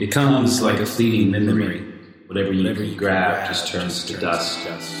Becomes like a fleeting memory. Whatever you grab just turns to dust.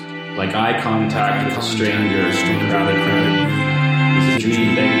 Like eye contact with a stranger in a crowded room. Is a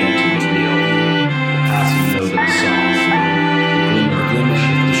dream begging to be real. The passing note of a song. The glimmer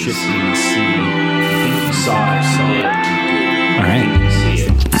of the shifting sea. I think you saw it. All right. See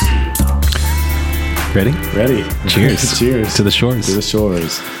it. Ready? Cheers. Cheers. To the shores. To the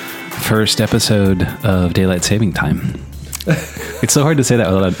shores. First episode of Daylight Saving Time. It's so hard to say that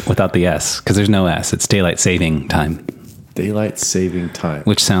without the S, because there's no S. It's Daylight Saving Time. Daylight Saving Time.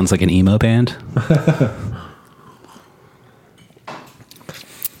 Which sounds like an emo band.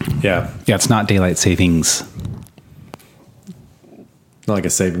 Yeah. Yeah, it's not Daylight Savings. Not like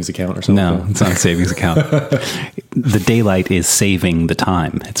a savings account or something. No, it's not a savings account. The daylight is saving the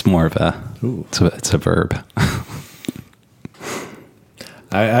time. It's more of a, it's a verb.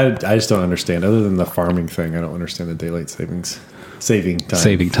 I just don't understand. Other than the farming thing, I don't understand the daylight saving time.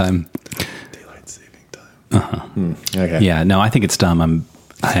 Saving time. Daylight saving time. Okay. Yeah, no, I think it's dumb.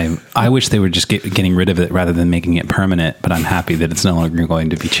 I wish they were just getting rid of it rather than making it permanent, but I'm happy that it's no longer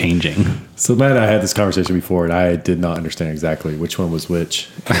going to be changing. So Matt and I had this conversation before, and I did not understand exactly which one was which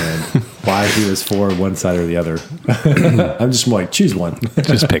and why he was for one side or the other. I'm just like, choose one.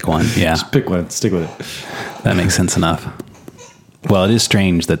 Just pick one. Yeah. Just pick one. Stick with it. That makes sense enough. Well, it is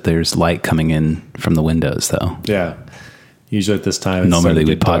strange that there's light coming in from the windows, though. Yeah. Usually at this time, it's normally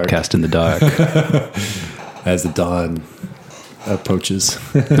we podcast in the dark. As the dawn approaches.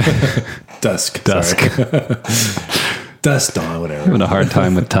 Dusk. Dusk, dawn, whatever. Having a hard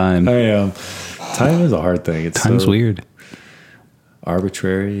time with time. I am. Time is a hard thing. Time's so weird.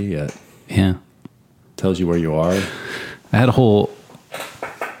 Arbitrary, yet yeah. Tells you where you are. I had a whole,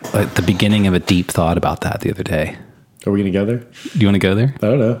 like, the beginning of a deep thought about that the other day. Are we going to go there? Do you want to go there? I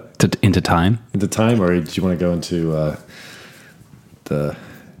don't know. Into time? Into time, or do you want to go into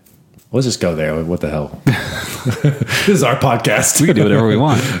let's just go there. What the hell? This is our podcast. We can do whatever we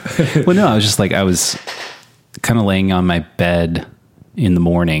want. Well, no, I was kind of laying on my bed in the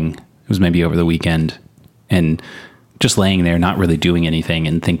morning. It was maybe over the weekend, and just laying there, not really doing anything,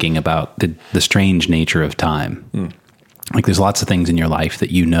 and thinking about the strange nature of time. Like, there's lots of things in your life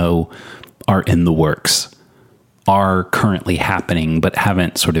that you know are in the works, are currently happening, but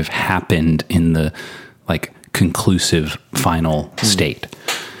haven't sort of happened in the, like, conclusive final state.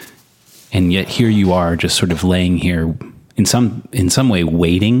 And yet here you are, just sort of laying here in some way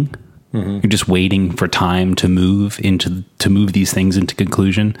waiting. Mm-hmm. You're just waiting for time to move these things into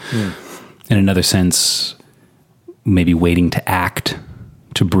conclusion. In another sense, maybe waiting to act,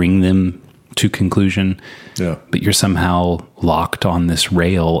 to bring them to conclusion. Yeah. But you're somehow locked on this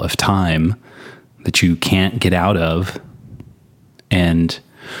rail of time that you can't get out of, and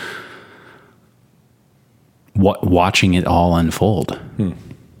watching it all unfold.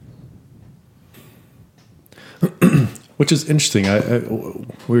 Which is interesting.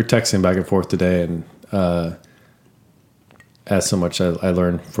 We were texting back and forth today, and as so much I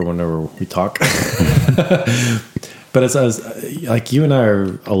learn from whenever we talk. But as like, you and I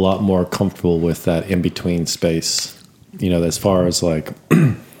are a lot more comfortable with that in between space. You know, as far as like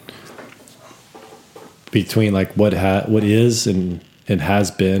between like what is and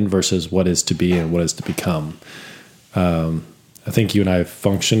has been versus what is to be and what is to become. I think you and I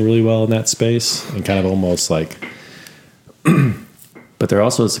function really well in that space, and kind of almost like, but there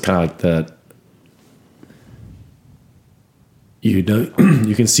also is kind of like that, you know,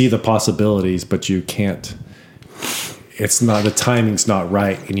 you can see the possibilities, but you can't, it's not, the timing's not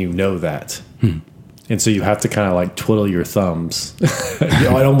right, and you know that. And so you have to kind of like twiddle your thumbs. It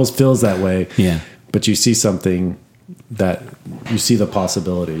almost feels that way. Yeah. But you see something that you see the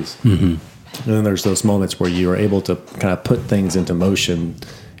possibilities. Mm-hmm. And then there's those moments where you are able to kind of put things into motion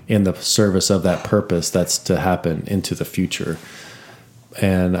in the service of that purpose that's to happen into the future.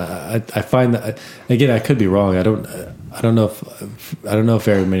 And I find that, again, I could be wrong. I don't know if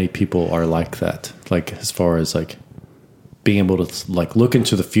very many people are like that. Like, as far as like being able to like look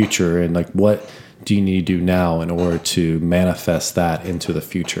into the future and like, what do you need to do now in order to manifest that into the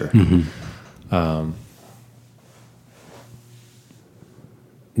future? Mm-hmm.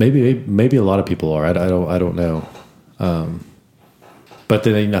 Maybe a lot of people are. I don't know. But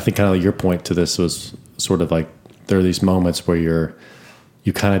then I think kind of like your point to this was sort of like, there are these moments where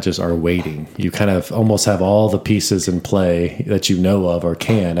you kind of just are waiting. You kind of almost have all the pieces in play that you know of or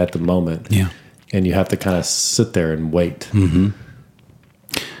can at the moment. Yeah. And you have to kind of sit there and wait. Mm-hmm.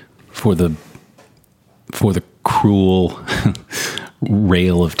 For the cruel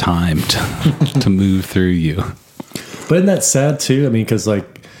rail of time to move through you. But isn't that sad too? I mean, because like,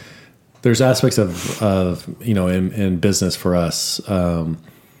 there's aspects of you know, in business for us,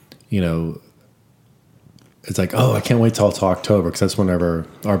 it's like, oh, I can't wait till October, because that's whenever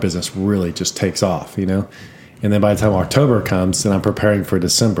our business really just takes off, And then by the time October comes, then I'm preparing for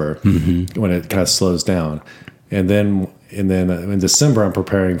December when it kind of slows down. And then in December, I'm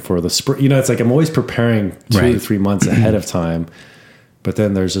preparing for the spring. It's like I'm always preparing 2 to 3 months ahead of time. But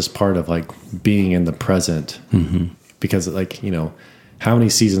then there's this part of like being in the present, because like, how many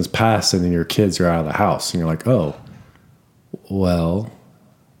seasons pass and then your kids are out of the house and you're like, oh, well,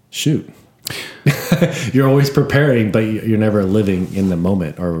 shoot. You're always preparing, but you're never living in the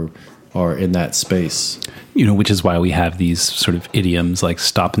moment or in that space. Which is why we have these sort of idioms like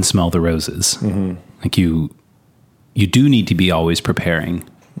stop and smell the roses. Like you do need to be always preparing,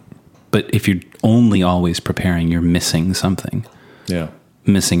 but if you're only always preparing, you're missing something. Yeah.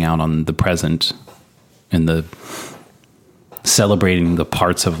 Missing out on the present and the celebrating the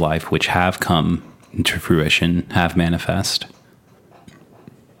parts of life which have come into fruition, have manifest.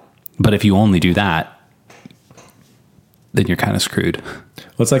 But if you only do that, then you're kind of screwed.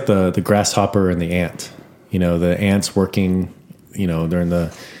 Well, it's like the grasshopper and the ant. The ant's working,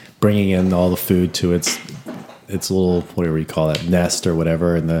 they're bringing in all the food to its little, whatever you call it, nest or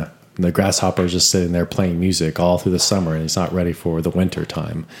whatever. And the grasshopper is just sitting there playing music all through the summer, and he's not ready for the winter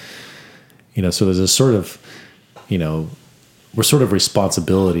time. So there's a sort of, we're sort of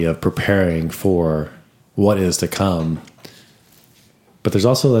responsibility of preparing for what is to come. But there's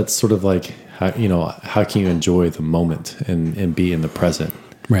also that sort of like, how can you enjoy the moment and be in the present?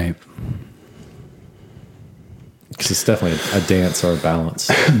 Right. Because it's definitely a dance or a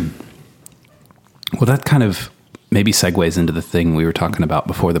balance. Well, that kind of maybe segues into the thing we were talking about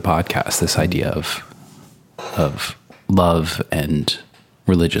before the podcast, this idea of love and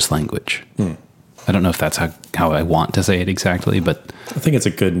religious language. I don't know if that's how I want to say it exactly, but I think it's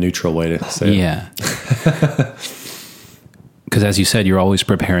a good neutral way to say it. Yeah. Because as you said, you're always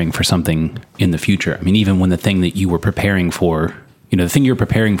preparing for something in the future. I mean, even when the thing that you were preparing for, the thing you're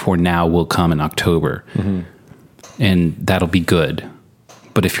preparing for now will come in October, and that'll be good.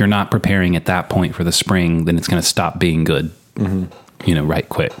 But if you're not preparing at that point for the spring, then it's going to stop being good, right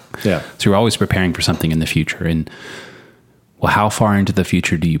quick. Yeah. So you're always preparing for something in the future. And well, how far into the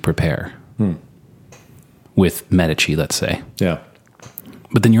future do you prepare? With Medici, let's say. Yeah.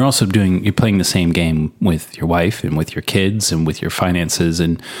 But then you're also you're playing the same game with your wife and with your kids and with your finances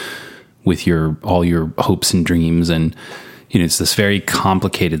and with all your hopes and dreams. And, it's this very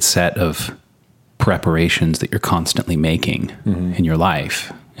complicated set of preparations that you're constantly making in your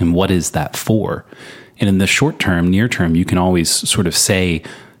life. And what is that for? And in the short term, near term, you can always sort of say,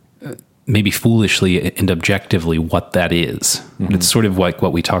 maybe foolishly and objectively, what that is. It's sort of like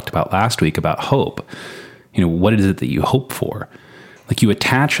what we talked about last week about hope. What is it that you hope for? Like you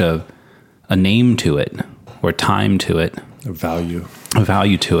attach a name to it or time to it. A value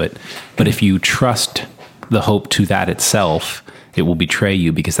to it. But if you trust the hope to that itself, it will betray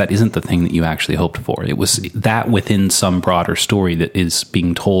you, because that isn't the thing that you actually hoped for. It was that within some broader story that is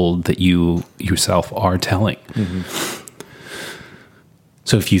being told that you yourself are telling.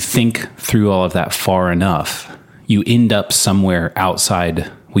 So if you think through all of that far enough, you end up somewhere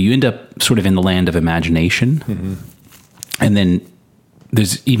outside. Well, you end up sort of in the land of imagination. And then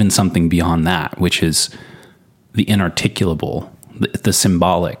there's even something beyond that, which is the inarticulable, the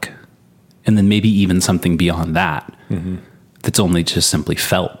symbolic, and then maybe even something beyond that that's only just simply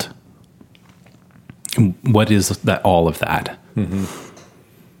felt. And what is that? All of that?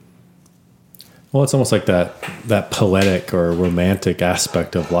 Well, it's almost like that poetic or romantic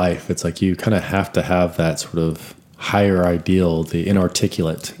aspect of life. It's like you kind of have to have that sort of higher ideal, the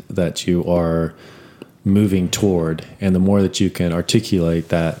inarticulate that you are moving toward. And the more that you can articulate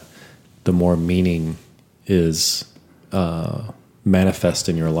that, the more meaning is manifest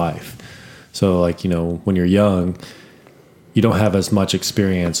in your life. So like, when you're young, you don't have as much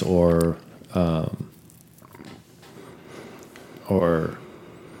experience or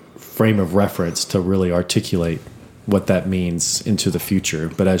frame of reference to really articulate what that means into the future.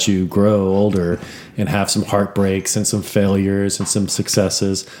 But as you grow older and have some heartbreaks and some failures and some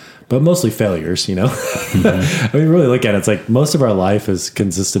successes, but mostly failures, I mean, really look at it, it's like most of our life has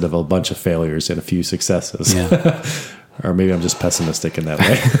consisted of a bunch of failures and a few successes. Yeah. Or maybe I'm just pessimistic in that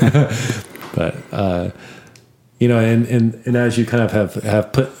way. But, and as you kind of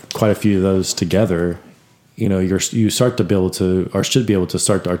have put quite a few of those together, you start to be able to, or should be able to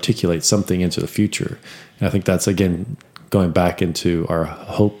start to articulate something into the future. And I think that's, again, going back into our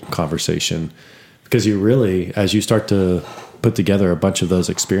hope conversation, because you really, as you start to put together a bunch of those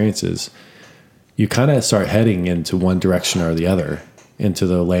experiences, you kind of start heading into one direction or the other, into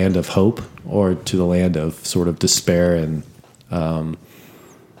the land of hope or to the land of sort of despair and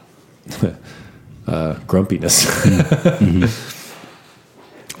grumpiness.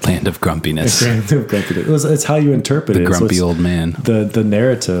 Land of grumpiness. It's how you interpret it. The grumpy old man. The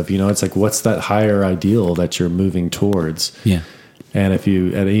narrative, it's like, what's that higher ideal that you're moving towards? Yeah. And if you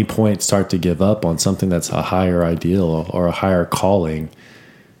at any point start to give up on something that's a higher ideal or a higher calling,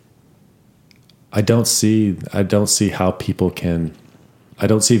 I don't see how people can. I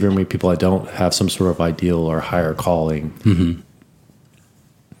don't see very many people that don't have some sort of ideal or higher calling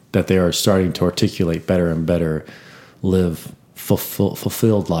that they are starting to articulate better and better, live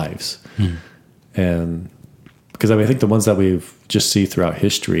fulfilled lives. And because I think the ones that we just see throughout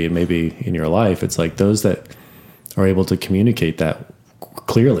history and maybe in your life, it's like those that are able to communicate that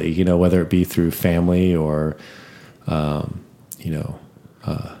clearly, whether it be through family or,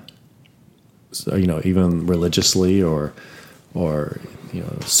 even religiously or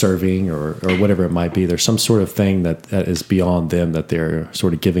serving or whatever it might be. There's some sort of thing that is beyond them that they're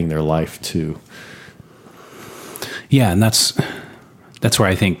sort of giving their life to. Yeah, and that's where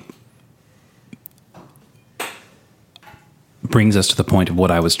I think brings us to the point of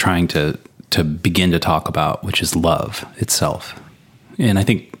what I was trying to begin to talk about, which is love itself. And I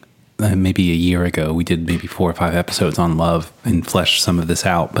think maybe a year ago we did maybe 4 or 5 episodes on love and fleshed some of this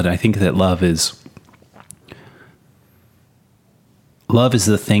out. But I think that love is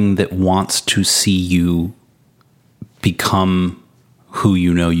the thing that wants to see you become who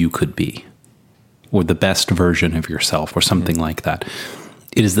you could be, or the best version of yourself, or something like that.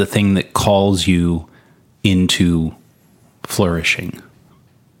 It is the thing that calls you into flourishing,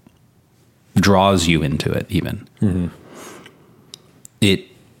 draws you into it even. It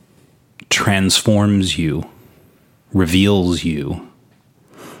transforms you, reveals you,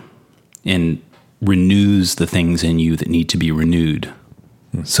 and renews the things in you that need to be renewed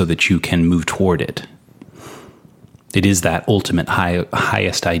so that you can move toward it. It is that ultimate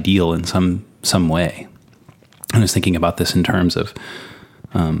highest ideal in some way. I was thinking about this in terms of,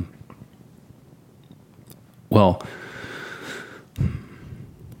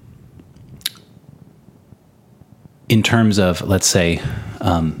 in terms of, let's say,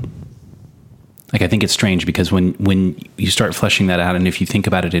 I think it's strange because when you start fleshing that out, and if you think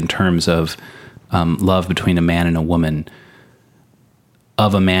about it in terms of love between a man and a woman,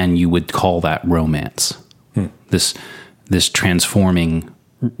 of a man, you would call that romance. This transforming,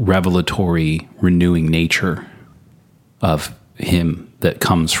 revelatory, renewing nature of him that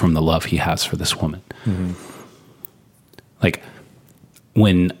comes from the love he has for this woman. Like,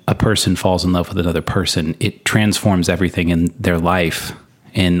 when a person falls in love with another person, it transforms everything in their life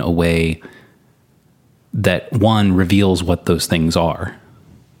in a way that, one, reveals what those things are.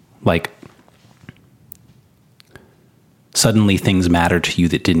 Like, suddenly things matter to you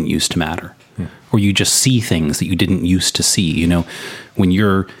that didn't used to matter. Or you just see things that you didn't used to see. When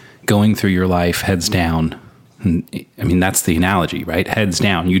you're going through your life heads down, and, I mean, that's the analogy, right? Heads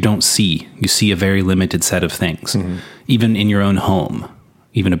down, you don't see. You see a very limited set of things. Even in your own home,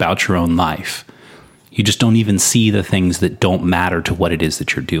 even about your own life. You just don't even see the things that don't matter to what it is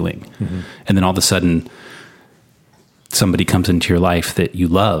that you're doing. And then all of a sudden, somebody comes into your life that you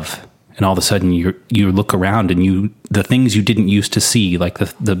love, and all of a sudden you look around and the things you didn't used to see, like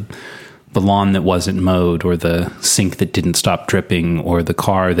the lawn that wasn't mowed, or the sink that didn't stop dripping, or the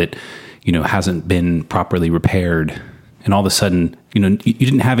car that hasn't been properly repaired, and all of a sudden you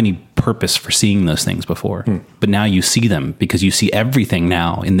didn't have any purpose for seeing those things before, but now you see them because you see everything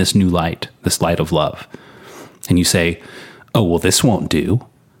now in this new light, this light of love, and you say, oh, well, this won't do.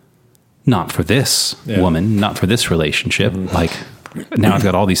 Not for this woman, not for this relationship. Like, now I've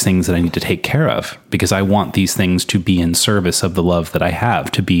got all these things that I need to take care of because I want these things to be in service of the love that I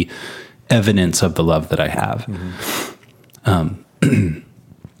have, to be evidence of the love that I have.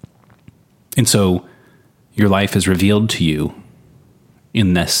 And so your life is revealed to you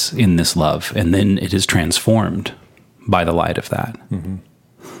in this love, and then it is transformed by the light of that and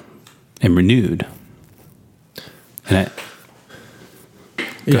renewed. And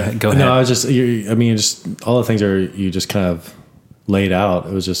go ahead. No, I was just all the things you just kind of laid out.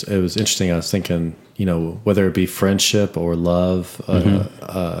 It was interesting. I was thinking, whether it be friendship or love,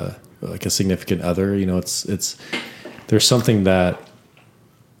 like a significant other, it's there's something that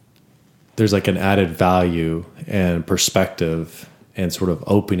there's like an added value and perspective and sort of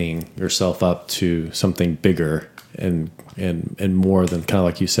opening yourself up to something bigger and more than, kind of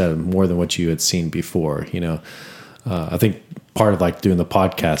like you said, more than what you had seen before. I think part of like doing the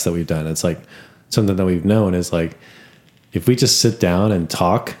podcast that we've done, it's like something that we've known is like, if we just sit down and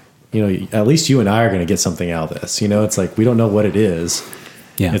talk, at least you and I are going to get something out of this. It's like, we don't know what it is,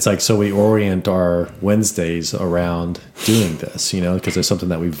 Yeah. It's like, so we orient our Wednesdays around doing this, because there's something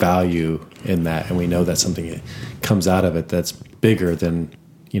that we value in that. And we know that something that comes out of it that's bigger than,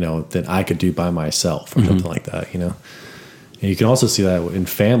 than I could do by myself or something like that, And you can also see that in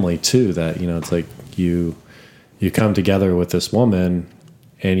family too, that, it's like you come together with this woman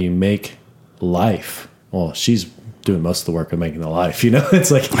and you make life. Well, she's doing most of the work of making the life,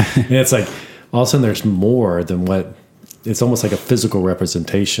 it's like, all of a sudden there's more than what, it's almost like a physical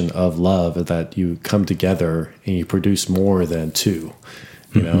representation of love, that you come together and you produce more than two,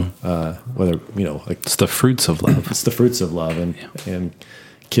 whether, like it's the fruits of love. It's the fruits of love. And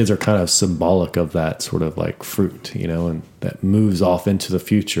kids are kind of symbolic of that sort of like fruit, and that moves off into the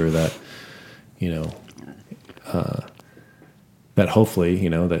future that, that hopefully,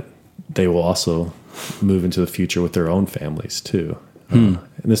 that they will also move into the future with their own families too. And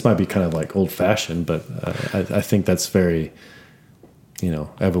this might be kind of like old fashioned, but I think that's very,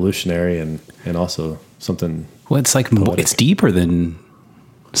 evolutionary and also something. Well, it's like, poetic. It's deeper than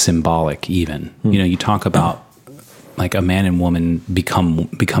symbolic even. You talk about like a man and woman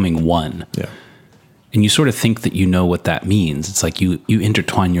becoming one. Yeah. And you sort of think that you know what that means. It's like you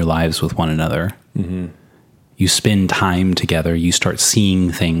intertwine your lives with one another. Mm-hmm. You spend time together. You start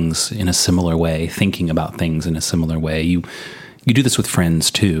seeing things in a similar way, thinking about things in a similar way. You do this with friends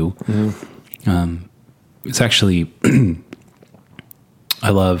too. Mm-hmm. It's actually,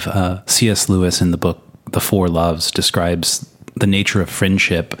 I love C.S. Lewis in the book The Four Loves describes the nature of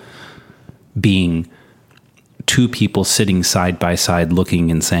friendship being two people sitting side by side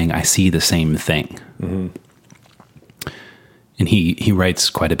looking and saying, I see the same thing. Mm-hmm. And he writes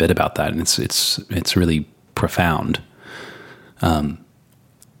quite a bit about that, and it's really profound.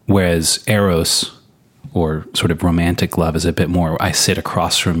 Whereas Eros, or sort of romantic love, is a bit more, I sit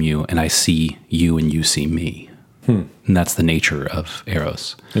across from you and I see you and you see me. And that's the nature of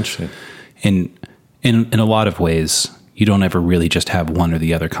Eros. Interesting. And in a lot of ways, you don't ever really just have one or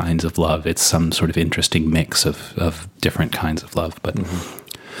the other kinds of love. It's some sort of interesting mix of different kinds of love. But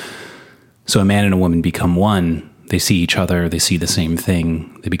so a man and a woman become one. They see each other. They see the same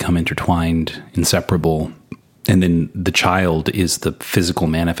thing. They become intertwined, inseparable. And then the child is the physical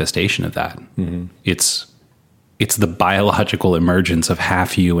manifestation of that. Mm-hmm. It's the biological emergence of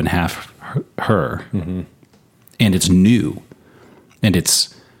half you and half her. Mm-hmm. And it's new. And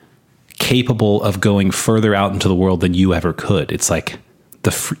it's capable of going further out into the world than you ever could. It's like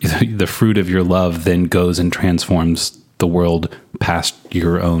the fruit of your love then goes and transforms the world past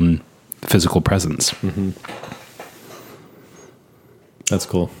your own physical presence. Mm-hmm. That's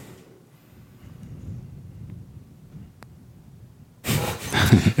cool.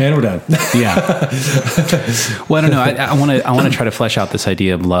 And we're done. Yeah. Well, I don't know. I want to try to flesh out this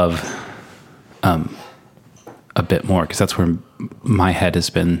idea of love a bit more, because that's where my head has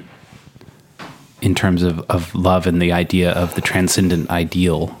been in terms of love and the idea of the transcendent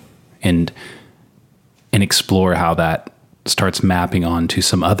ideal, and explore how that starts mapping onto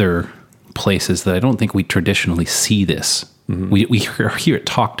some other places that I don't think we traditionally see this. Mm-hmm. We hear it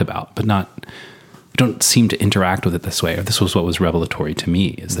talked about, but not... don't seem to interact with it this way. Or this was what was revelatory to me,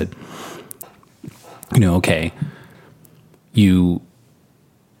 is that, okay, you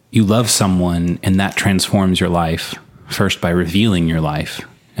love someone and that transforms your life first by revealing your life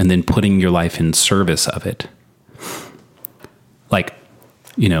and then putting your life in service of it. Like,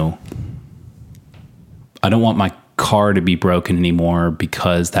 I don't want my car to be broken anymore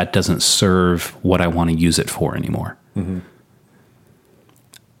because that doesn't serve what I want to use it for anymore. Mm-hmm.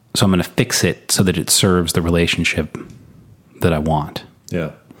 So I'm going to fix it so that it serves the relationship that I want.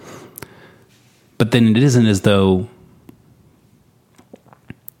 Yeah. But then it isn't as though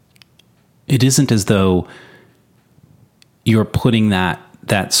you're putting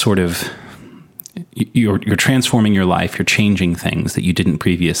that sort of, you're transforming your life, you're changing things that you didn't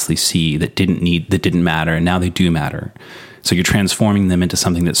previously see, that didn't matter, and now they do matter. So you're transforming them into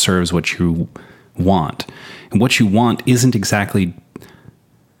something that serves what you want. And what you want isn't exactly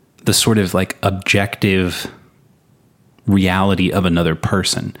the sort of like objective reality of another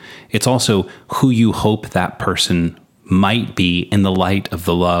person. It's also who you hope that person might be in the light of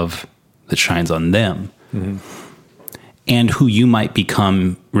the love that shines on them. Mm-hmm. And who you might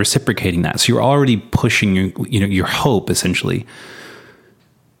become reciprocating that. So you're already pushing your hope essentially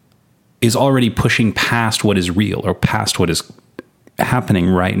is already pushing past what is real or past what is happening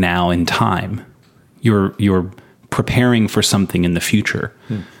right now in time. You're preparing for something in the future.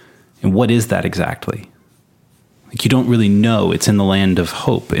 And what is that exactly? Like, you don't really know. It's in the land of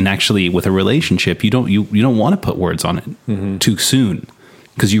hope. And actually, with a relationship, you don't want to put words on it too soon,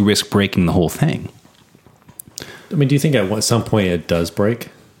 because you risk breaking the whole thing. I mean, do you think at some point it does break?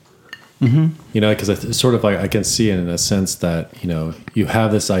 Mm-hmm. You know, because it's sort of like I can see it in a sense that, you know, you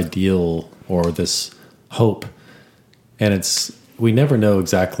have this ideal or this hope, and we never know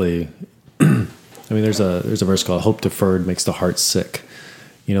exactly. I mean, there's a verse called "Hope deferred makes the heart sick."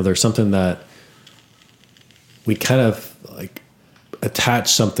 You know, there's something that we kind of like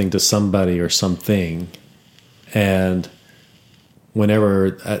attach something to somebody or something, and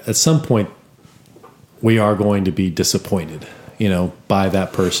whenever at some point we are going to be disappointed, you know, by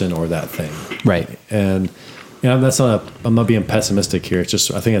that person or that thing. Right. And, you know, I'm not being pessimistic here. It's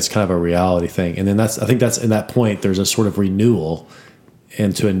just, I think it's kind of a reality thing. And then I think that's in that point, there's a sort of renewal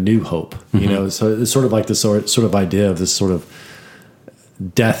into a new hope, you know? So it's sort of like this sort of idea of this sort of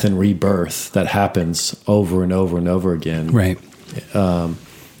death and rebirth that happens over and over and over again. Right. But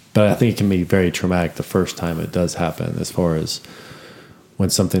I think it can be very traumatic the first time it does happen, as far as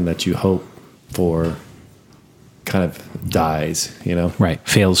when something that you hope for kind of dies, you know? Right.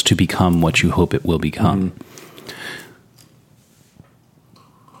 Fails to become what you hope it will become.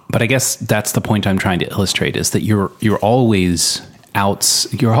 But I guess that's the point I'm trying to illustrate, is that you're always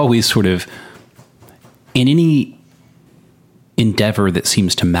sort of in any endeavor that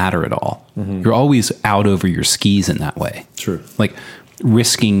seems to matter at all. You're always out over your skis in that way. True. Like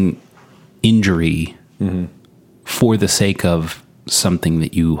risking injury for the sake of something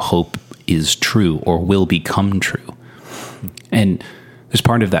that you hope is true or will become true. And there's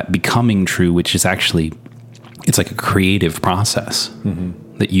part of that becoming true, which is actually, it's like a creative process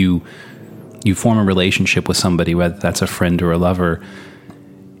that you form a relationship with somebody, whether that's a friend or a lover,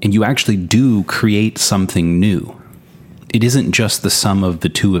 and you actually do create something new. It isn't just the sum of the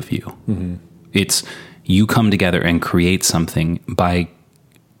two of you. It's you come together and create something by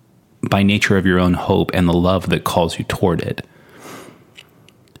nature of your own hope and the love that calls you toward it.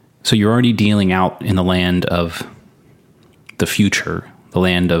 So you're already dealing out in the land of the future, the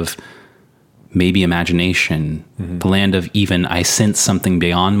land of maybe imagination, the land of even I sense something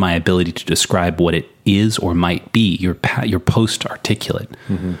beyond my ability to describe what it is or might be. You're post-articulate.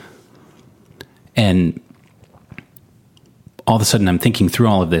 And all of a sudden I'm thinking through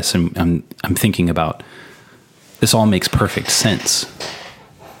all of this, and I'm thinking about, this all makes perfect sense.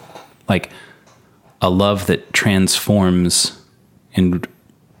 Like a love that transforms and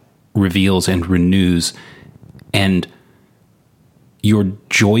reveals and renews, and your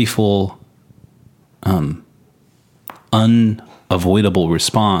joyful, unavoidable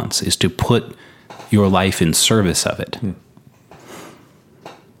response is to put your life in service of it. Yeah,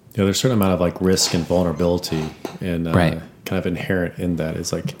 there's a certain amount of like risk and vulnerability, and right. kind of inherent in that.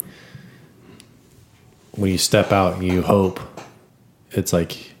 It's like when you step out and you hope, it's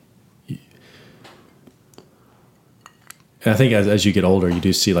like. And I think as you get older, you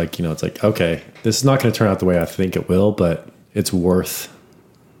do see, like, you know, it's like, okay, this is not going to turn out the way I think it will, but it's worth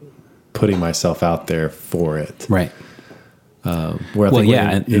putting myself out there for it. Right. Where I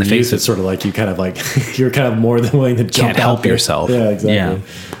think in the face, it's sort of like you kind of like, you're kind of more than willing to jump can't help yourself. Yeah, exactly.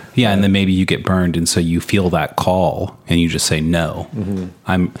 Yeah. And then maybe you get burned. And so you feel that call and you just say, no,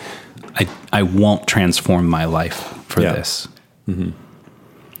 I won't transform my life for this,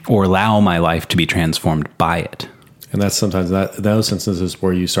 or allow my life to be transformed by it. And that's sometimes those instances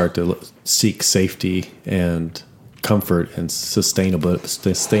where you start to seek safety and comfort and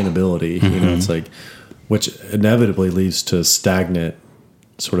sustainability. You know, it's like, which inevitably leads to stagnant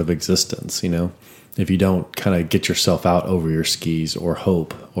sort of existence. You know, if you don't kind of get yourself out over your skis or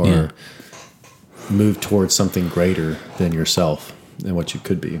hope or move towards something greater than yourself and what you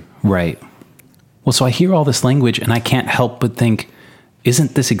could be. Right. Well, so I hear all this language and I can't help but think,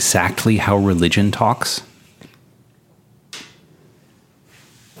 isn't this exactly how religion talks?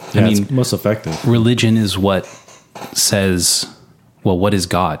 Yeah, I mean, it's most effective. Religion is what says, well, what is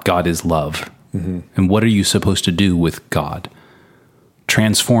God? God is love. And what are you supposed to do with God?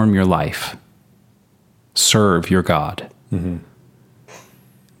 Transform your life. Serve your God.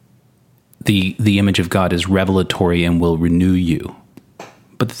 The image of God is revelatory and will renew you.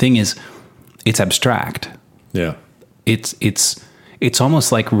 But the thing is, it's abstract. Yeah. It's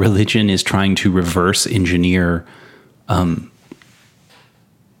almost like religion is trying to reverse engineer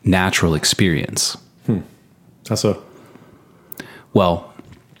natural experience. How so? Well,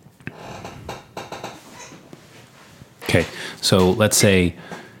 okay, so let's say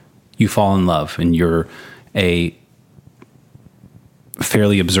you fall in love and you're a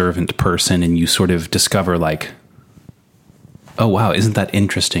fairly observant person and you sort of discover like, oh wow, isn't that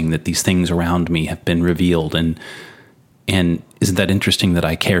interesting that these things around me have been revealed, and isn't that interesting that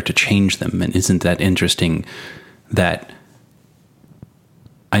I care to change them, and isn't that interesting that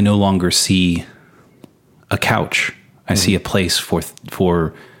I no longer see a couch. I see a place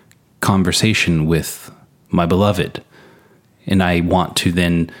for conversation with my beloved. And I want to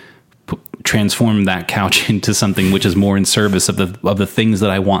then transform that couch into something which is more in service of the things that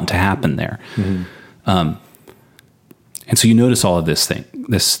I want to happen there. And so you notice all of this,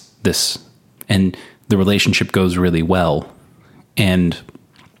 and the relationship goes really well. And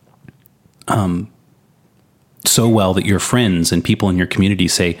so well that your friends and people in your community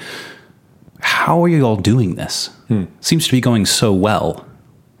say, how are you all doing this? Seems to be going so well.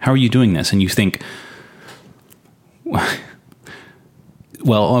 How are you doing this? And you think,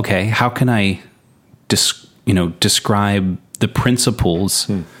 well, okay, how can I describe the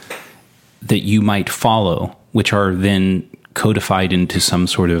principles that you might follow, which are then codified into some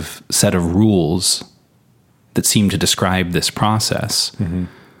sort of set of rules that seem to describe this process.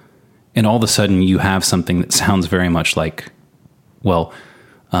 And all of a sudden you have something that sounds very much like, well,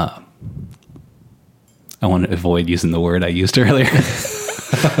 I want to avoid using the word I used earlier.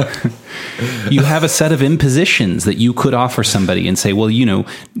 You have a set of impositions that you could offer somebody and say, well,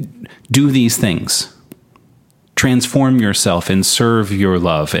 do these things, transform yourself and serve your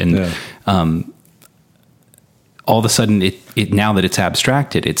love. And all of a sudden, it now that it's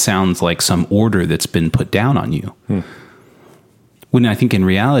abstracted, it sounds like some order that's been put down on you. When I think in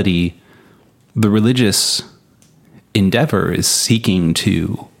reality, the religious endeavor is seeking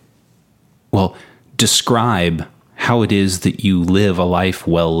to, describe how it is that you live a life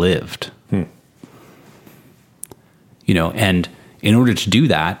well lived. And in order to do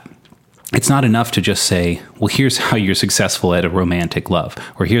that, it's not enough to just say, well, here's how you're successful at a romantic love,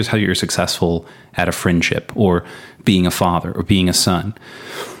 or here's how you're successful at a friendship, or being a father, or being a son.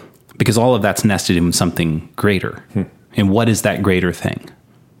 Because all of that's nested in something greater. And what is that greater thing?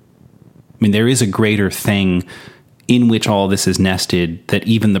 I mean, there is a greater thing in which all this is nested that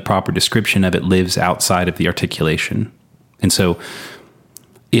even the proper description of it lives outside of the articulation. And so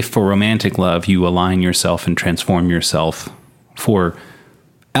if for romantic love you align yourself and transform yourself for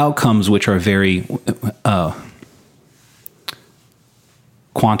outcomes which are very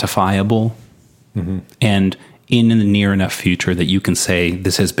quantifiable and in the near enough future that you can say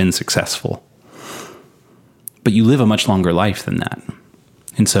this has been successful, but you live a much longer life than that.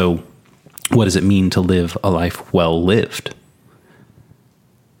 And so what does it mean to live a life well lived?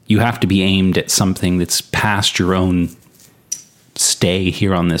 You have to be aimed at something that's past your own stay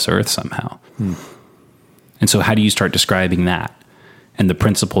here on this earth somehow. And so how do you start describing that and the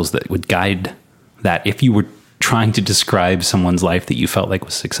principles that would guide that if you were trying to describe someone's life that you felt like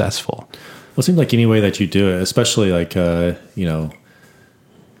was successful? Well, it seems like any way that you do it, especially 10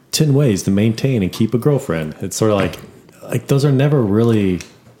 ways to maintain and keep a girlfriend. It's sort of like those are never really,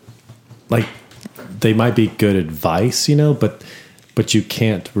 like, they might be good advice, but you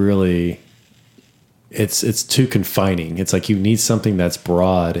can't really, it's too confining. It's like you need something that's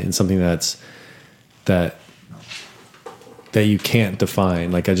broad and something that you can't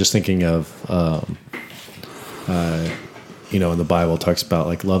define. Like, I was just thinking of, in the Bible, it talks about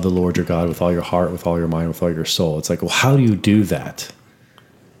like, love the Lord your God with all your heart, with all your mind, with all your soul. It's like, well, how do you do that?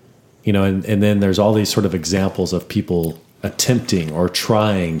 And then there's all these sort of examples of people attempting or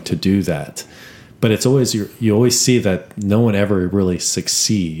trying to do that. But it's always, you always see that no one ever really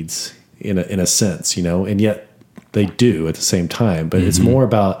succeeds in a sense, and yet they do at the same time. But it's more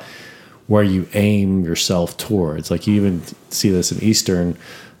about where you aim yourself towards. Like, you even see this in Eastern,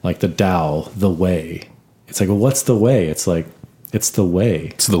 like the Tao, the way. It's like, well, what's the way? It's like, it's the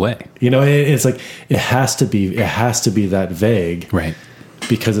way. It's the way. It's like, it has to be that vague. Right.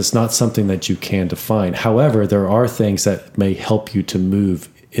 Because it's not something that you can define. However, there are things that may help you to move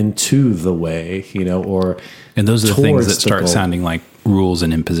into the way, and those are the things that start sounding like rules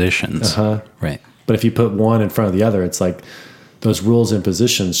and impositions. Right. But if you put one in front of the other, it's like those rules and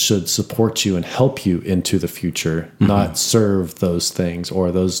positions should support you and help you into the future, not serve those things,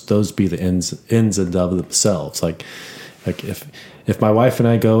 or those be the ends and of themselves. Like if my wife and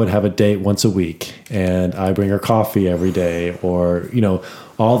I go and have a date once a week and I bring her coffee every day, or,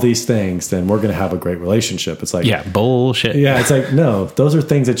 all these things, then we're going to have a great relationship. It's like, yeah, bullshit. Yeah. It's like, no, those are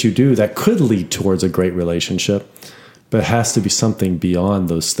things that you do that could lead towards a great relationship, but it has to be something beyond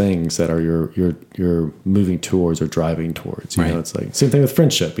those things that are you're moving towards or driving towards, right. It's like same thing with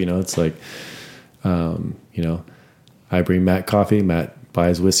friendship, it's like, I bring Matt coffee, Matt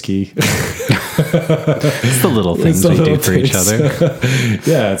buys whiskey. It's the little things we do for each other.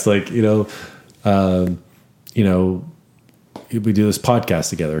 Yeah. It's like, we do this podcast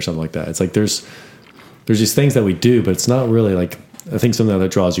together or something like that. It's like, there's these things that we do, but it's not really like, I think something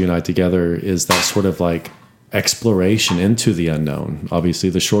that draws you and I together is that sort of like exploration into the unknown. Obviously,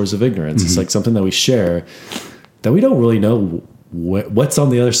 the shores of ignorance. It's like something that we share that we don't really know what's on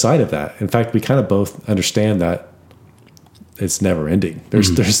the other side of that. In fact, we kind of both understand that it's never ending.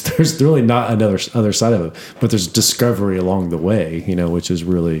 There's really not another other side of it, but there's discovery along the way, which is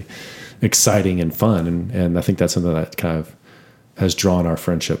really exciting and fun. And I think that's something that kind of has drawn our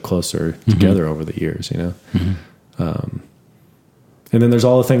friendship closer together over the years, and then there's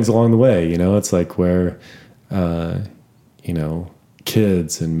all the things along the way, it's like where,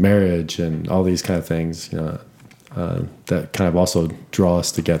 kids and marriage and all these kind of things, that kind of also draw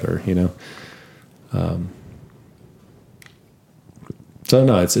us together, So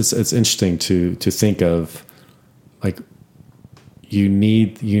no, it's interesting to think of, like, you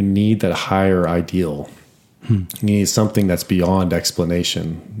need that higher ideal. You need something that's beyond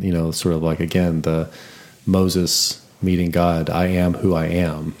explanation, sort of like, again, the Moses meeting God, I am who I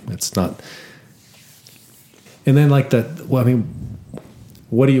am. It's not. And then like that, well, I mean,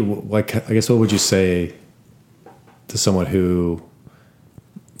 what do you, like, I guess, what would you say to someone who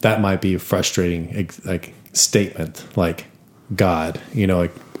that might be a frustrating, like, statement, like God,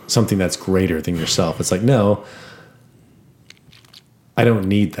 like something that's greater than yourself. It's like, no, I don't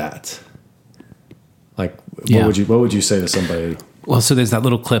need that. Like, what would you say to somebody? Well, so there's that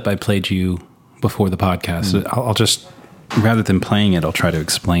little clip I played you before the podcast. I'll just, rather than playing it, I'll try to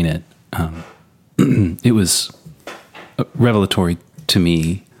explain it. It was revelatory to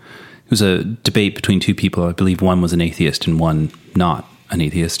me. It was a debate between two people. I believe one was an atheist and one not an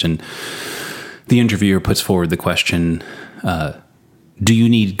atheist. And the interviewer puts forward the question, do you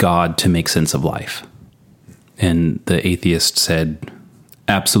need God to make sense of life? And the atheist said,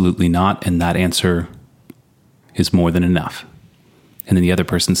 absolutely not. And that answer is more than enough. And then the other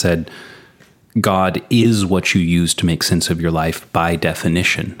person said, God is what you use to make sense of your life by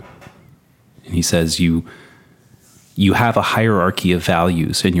definition. And he says, you have a hierarchy of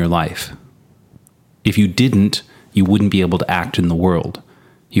values in your life. If you didn't, you wouldn't be able to act in the world.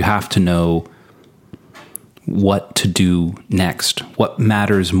 You have to know what to do next, what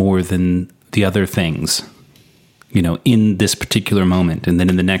matters more than the other things, in this particular moment and then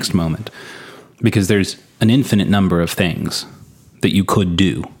in the next moment. Because there's an infinite number of things that you could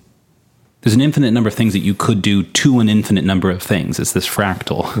do. There's an infinite number of things that you could do to an infinite number of things. It's this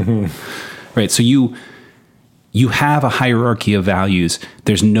fractal, right? So you have a hierarchy of values.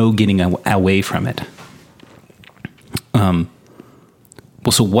 There's no getting away from it. Well,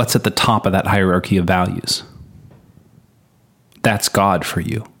 so what's at the top of that hierarchy of values? That's God for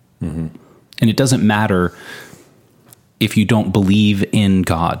you. And it doesn't matter if you don't believe in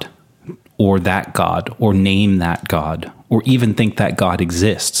God or that God or name that God or even think that God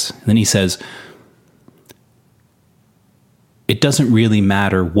exists. And then he says, it doesn't really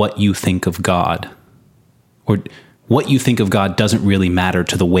matter what you think of God, or what you think of God doesn't really matter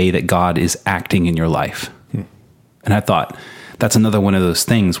to the way that God is acting in your life. And I thought, that's another one of those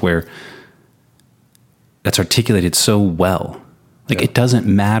things where that's articulated so well. Like, it doesn't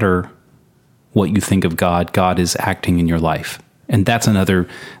matter what you think of God, God is acting in your life. And that's another,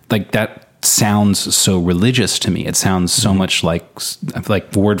 like, that sounds so religious to me. It sounds so much like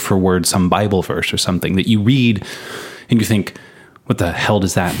word for word some Bible verse or something that you read and you think, what the hell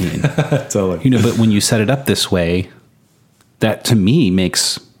does that mean? Totally. But when you set it up this way, that to me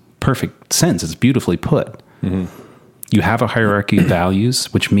makes perfect sense. It's beautifully put. You have a hierarchy of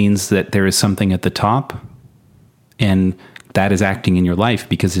values, which means that there is something at the top, and that is acting in your life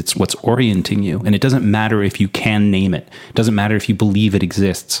because it's what's orienting you. And it doesn't matter if you can name it. It doesn't matter if you believe it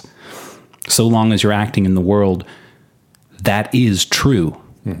exists. So long as you're acting in the world, that is true.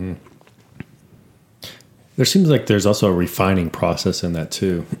 There seems like there's also a refining process in that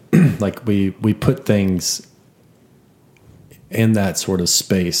too. Like we put things in that sort of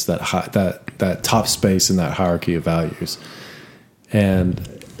space, that top space in that hierarchy of values. And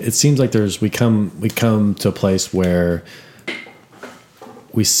it seems like we come to a place where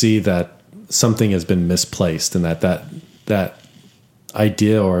we see that something has been misplaced, and that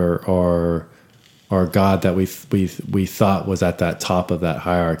idea or God that we thought was at that top of that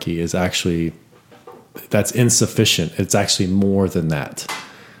hierarchy is actually, that's insufficient. It's actually more than that.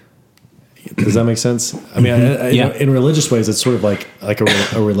 Does that make sense? I mean, in religious ways, it's sort of like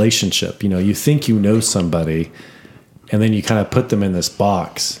a relationship. You think you know somebody, and then you kind of put them in this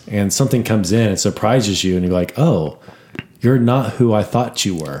box, and something comes in and surprises you, and you're like, oh, you're not who I thought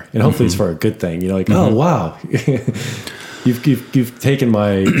you were. And hopefully it's for a good thing. You're like, oh, wow. you've taken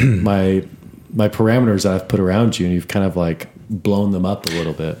my parameters that I've put around you, and you've kind of like blown them up a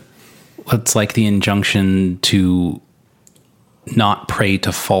little bit. It's like the injunction to not pray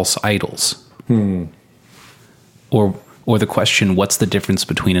to false idols. or the question, what's the difference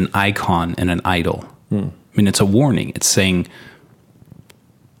between an icon and an idol? I mean, it's a warning. It's saying,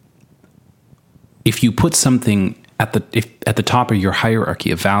 if you put something at the top of your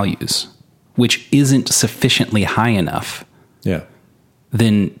hierarchy of values, which isn't sufficiently high enough, Yeah.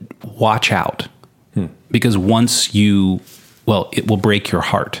 then watch out. Because once it will break your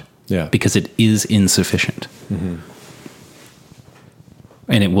heart. Yeah. Because it is insufficient.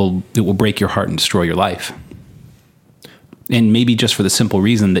 And it will break your heart and destroy your life. And maybe just for the simple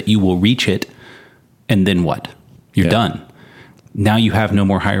reason that you will reach it, and then what? You're done. Now you have no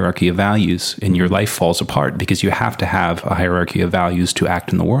more hierarchy of values, and your life falls apart because you have to have a hierarchy of values to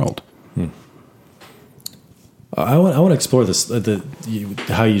act in the world. I want to explore this,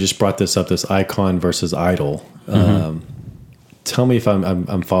 how you just brought this up, this icon versus idol. Tell me if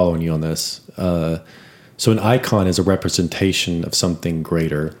I'm following you on this. So an icon is a representation of something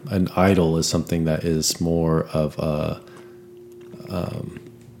greater. An idol is something that is more of a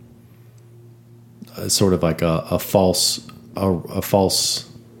sort of like a false.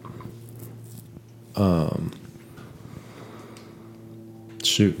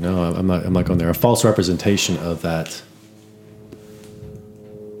 Shoot, no, I'm not going there. A false representation of that.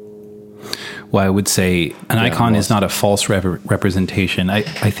 Well, I would say an icon is not a false representation. I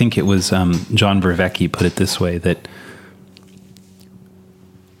think it was John Vervaeke put it this way, that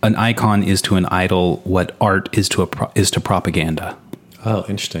an icon is to an idol what art is to propaganda. Oh,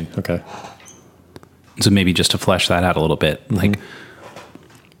 interesting. Okay. So maybe just to flesh that out a little bit, like,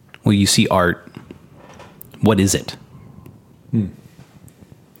 well, you see art. What is it?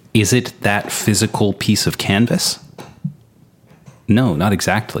 Is it that physical piece of canvas? No, not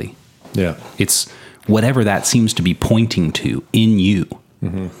exactly. Yeah. It's whatever that seems to be pointing to in you.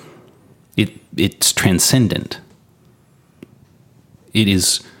 It's transcendent. It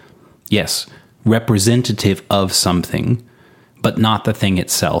is, yes, representative of something, but not the thing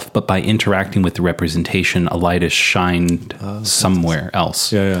itself. But by interacting with the representation, a light is shined somewhere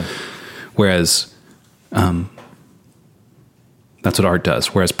else. Yeah. Whereas that's what art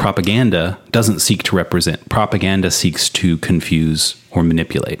does. Whereas propaganda doesn't seek to represent. Propaganda seeks to confuse or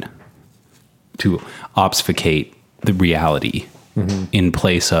manipulate, to obfuscate the reality in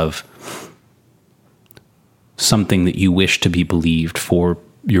place of something that you wish to be believed for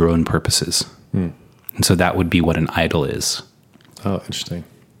your own purposes. And so that would be what an idol is. Oh, interesting.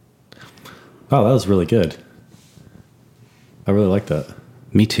 Wow, that was really good. I really like that.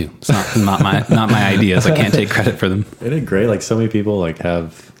 Me too. It's not my ideas. I can't take credit for them. Isn't it great? Like, so many people like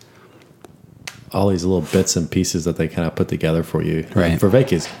have all these little bits and pieces that they kind of put together for you. Right.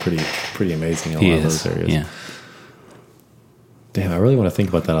 Vervaeke is pretty amazing in a lot of those areas. Yeah. Damn, I really want to think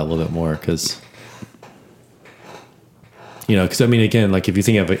about that a little bit more because, I mean, again, like if you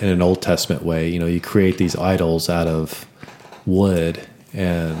think of it in an Old Testament way, you create these idols out of wood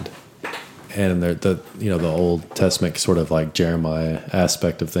and the Old Testament sort of like Jeremiah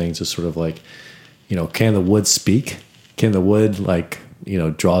aspect of things is sort of like, can the wood speak? Can the wood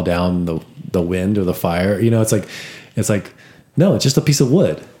draw down the wind or the fire? It's like, no, it's just a piece of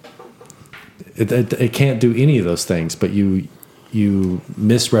wood. It can't do any of those things, but you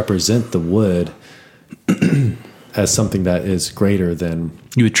misrepresent the wood as something that is greater than.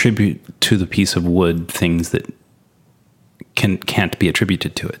 You attribute to the piece of wood things that can't be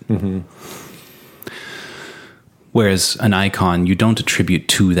attributed to it. Whereas an icon, you don't attribute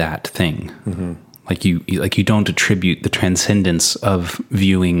to that thing. Like you don't attribute the transcendence of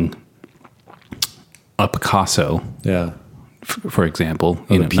viewing a Picasso. Yeah. For example,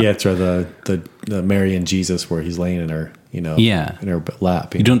 the Pietra, the Mary and Jesus, where he's laying in her, in her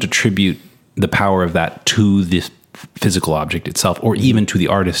lap. You don't attribute the power of that to this physical object itself, or even to the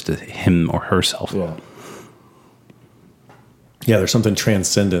artist, him or herself. Yeah. Yeah, there's something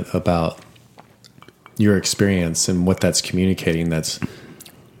transcendent about your experience and what that's communicating. That's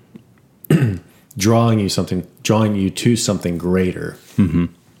drawing you to something greater.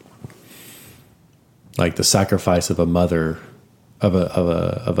 Like the sacrifice of a mother, of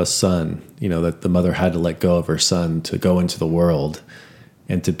a son. That the mother had to let go of her son to go into the world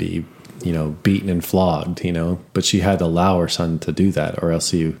and to be, beaten and flogged. But she had to allow her son to do that, or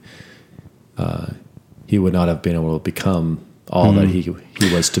else he would not have been able to become all that he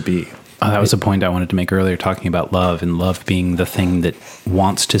was to be. That was a point I wanted to make earlier, talking about love, and love being the thing that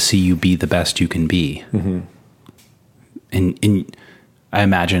wants to see you be the best you can be. And I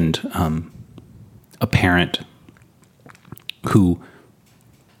imagined a parent who,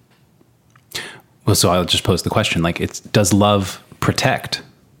 so I'll just pose the question, does love protect?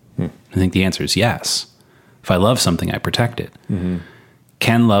 I think the answer is yes. If I love something, I protect it.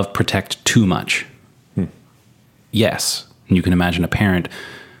 Can love protect too much? yes. And you can imagine a parent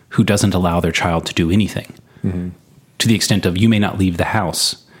who doesn't allow their child to do anything, to the extent of, you may not leave the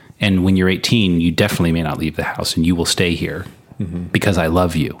house. And when you're 18, you definitely may not leave the house, and you will stay here because I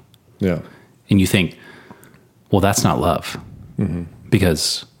love you. Yeah. And you think, well, that's not love,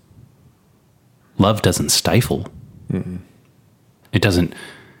 because love doesn't stifle. It doesn't,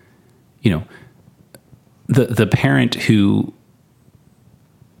 the parent who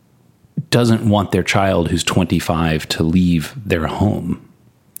doesn't want their child who's 25 to leave their home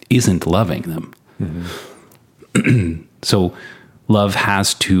isn't loving them. So love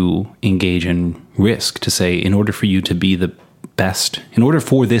has to engage in risk, to say, in order for you to be the best, in order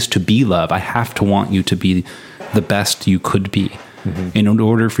for this to be love, I have to want you to be the best you could be. In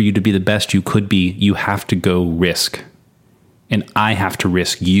order for you to be the best you could be, you have to go risk. And I have to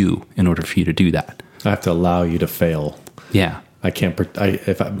risk you in order for you to do that. I have to allow you to fail. Yeah. I can't,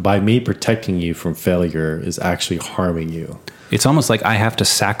 by me protecting you from failure is actually harming you. It's almost like I have to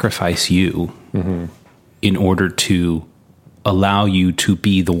sacrifice you in order to allow you to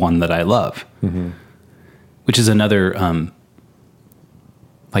be the one that I love, which is another,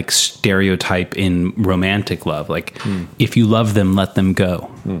 like stereotype in romantic love. Like if you love them, let them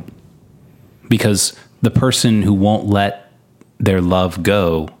go, because the person who won't let their love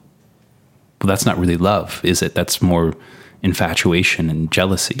go, well, that's not really love, is it? That's more infatuation and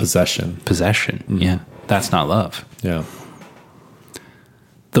jealousy. Possession. Yeah. That's not love. Yeah.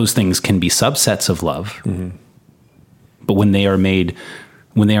 Those things can be subsets of love, but when they are made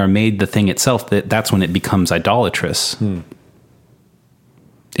the thing itself, that's when it becomes idolatrous. And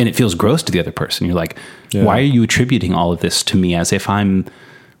it feels gross to the other person. You're like, why are you attributing all of this to me as if I'm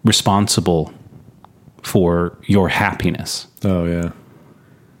responsible for your happiness? Oh, yeah.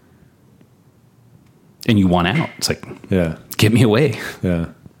 And you want out. It's like, yeah, get me away. Yeah.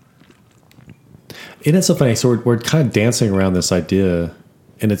 And it's so funny. So we're kind of dancing around this idea,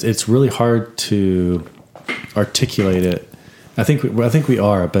 and it's really hard to articulate it. I think we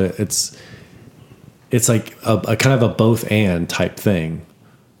are, but it's like a kind of a both and type thing,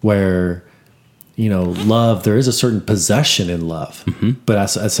 where, love, there is a certain possession in love, but at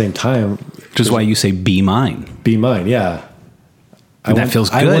the same time, which is why you say, be mine. Be mine. Yeah. That feels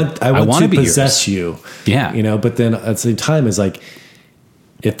good. I want to be possess yours. you. Yeah. But then at the same time is like,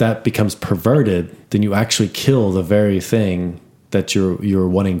 if that becomes perverted, then you actually kill the very thing that you're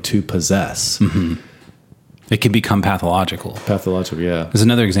wanting to possess. It can become pathological. Yeah. There's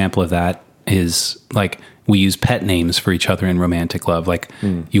another example of that is like, we use pet names for each other in romantic love. Like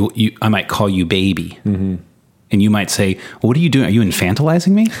I might call you baby, and you might say, well, what are you doing? Are you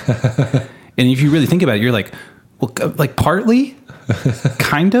infantilizing me? And if you really think about it, you're like, well, like partly,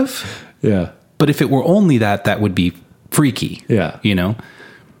 kind of. Yeah. But if it were only that would be freaky. Yeah.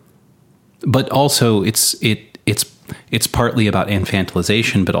 But also it's partly about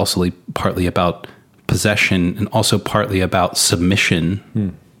infantilization, but also partly about possession, and also partly about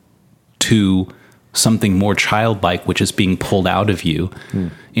submission to something more childlike, which is being pulled out of you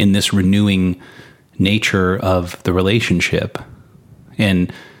in this renewing nature of the relationship.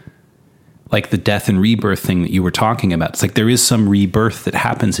 And like the death and rebirth thing that you were talking about, it's like there is some rebirth that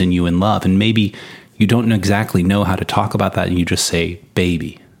happens in you in love, and maybe you don't exactly know how to talk about that, and you just say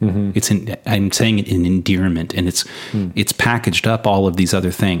baby. I'm saying it in endearment, and it's packaged up all of these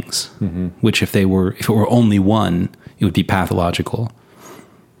other things, which if it were only one, it would be pathological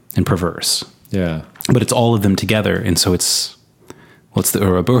and perverse. Yeah. But it's all of them together, and so it's the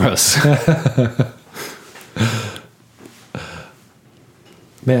Ouroboros.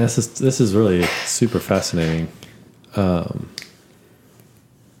 Man, this is really super fascinating.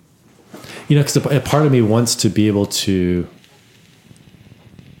 Because a part of me wants to be able to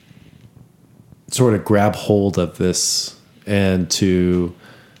sort of grab hold of this and to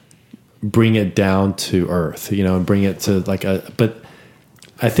bring it down to earth, and bring it to but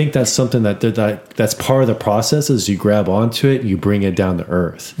I think that's something that's part of the process, is you grab onto it and you bring it down to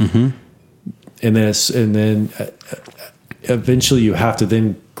earth. And then eventually you have to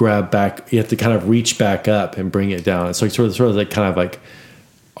then grab back, you have to kind of reach back up and bring it down. It's like sort of like kind of like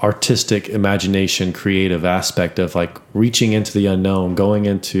artistic imagination, creative aspect of like reaching into the unknown, going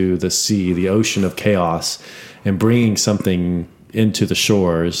into the sea, the ocean of chaos, and bringing something into the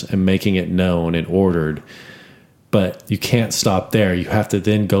shores and making it known and ordered. But you can't stop there. You have to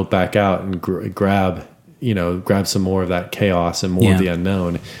then go back out and grab some more of that chaos and more of the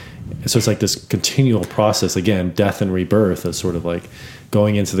unknown. So it's like this continual process, again, death and rebirth, of sort of like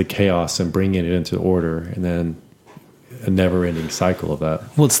going into the chaos and bringing it into order, and then a never-ending cycle of that.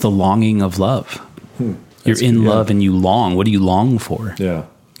 Well, it's the longing of love. You're in love and you long. What do you long for? Yeah.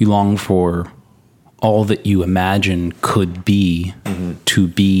 You long for all that you imagine could be to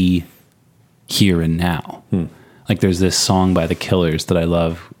be here and now. Like there's this song by the Killers that I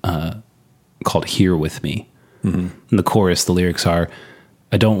love called Here With Me. In the chorus, the lyrics are,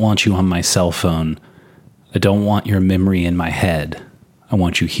 I don't want you on my cell phone. I don't want your memory in my head. I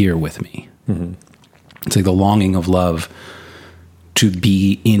want you here with me. It's like the longing of love to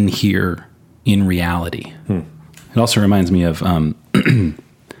be in here in reality. It also reminds me of one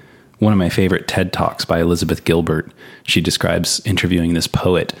of my favorite TED Talks by Elizabeth Gilbert. She describes interviewing this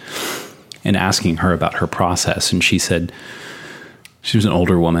poet and asking her about her process. And she said she was an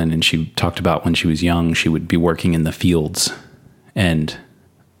older woman, and she talked about when she was young, she would be working in the fields. And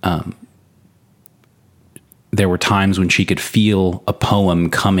there were times when she could feel a poem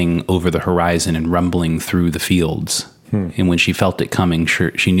coming over the horizon and rumbling through the fields. And when she felt it coming,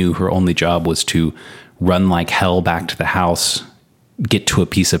 she knew her only job was to run like hell back to the house, get to a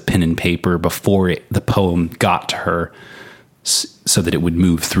piece of pen and paper before the poem got to her so that it would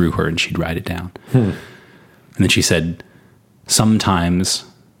move through her and she'd write it down. And then she said, sometimes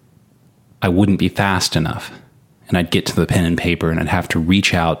I wouldn't be fast enough and I'd get to the pen and paper and I'd have to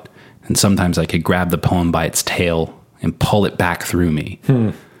reach out, and sometimes I could grab the poem by its tail and pull it back through me.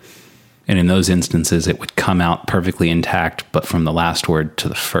 And in those instances, it would come out perfectly intact, but from the last word to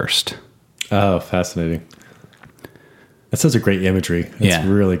the first. Oh, fascinating. That's such a great imagery. It's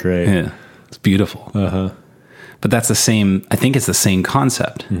really great. Yeah, it's beautiful. But that's the same, I think it's the same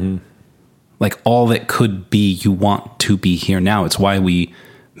concept. Like all that could be, you want to be here now. It's why we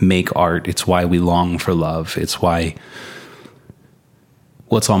make art. It's why we long for love. It's why,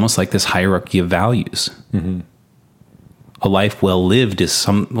 well, it's almost like this hierarchy of values. A life well lived is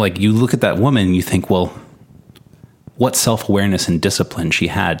like you look at that woman and you think, well, what self-awareness and discipline she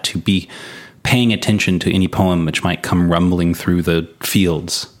had to be paying attention to any poem which might come rumbling through the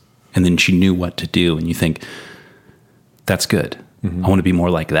fields. And then she knew what to do. And you think, that's good. I want to be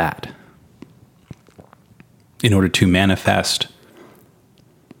more like that. In order to manifest,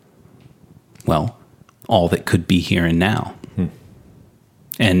 well, all that could be here and now.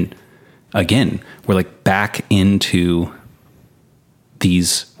 And again, we're like back into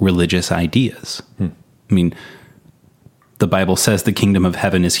these religious ideas. I mean, the Bible says the kingdom of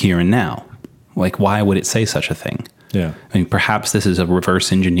heaven is here and now. Like, why would it say such a thing? Yeah. I mean, perhaps this is a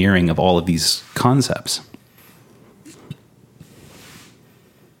reverse engineering of all of these concepts.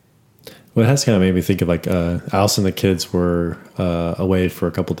 Well, it has kind of made me think of like Alice and the kids were away for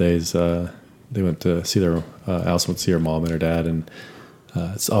a couple days. They went to see Alice went to see her mom and her dad, and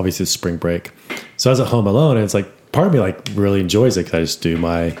it's obviously spring break. So I was at home alone, and it's like part of me like really enjoys it because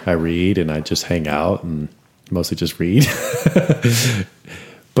I read and I just hang out and mostly just read.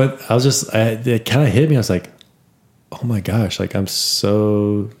 But it kind of hit me. I was like, oh my gosh, like I'm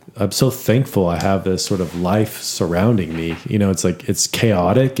so thankful I have this sort of life surrounding me. You know, it's like it's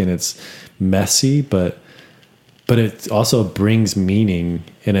chaotic and it's messy, but it also brings meaning,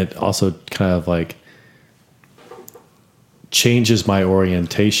 and it also kind of like changes my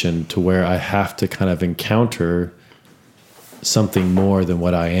orientation to where I have to kind of encounter something more than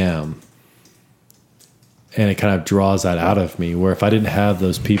what I am. And it kind of draws that out of me, where if I didn't have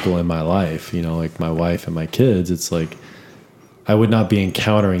those people in my life, you know, like my wife and my kids, it's like I would not be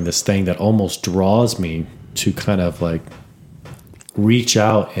encountering this thing that almost draws me to kind of like reach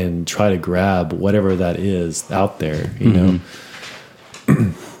out and try to grab whatever that is out there, you know?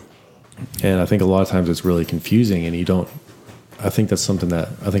 And I think a lot of times it's really confusing, and I think that's something that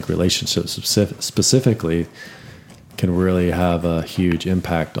I think relationships specifically can really have a huge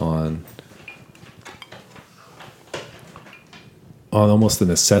impact on almost the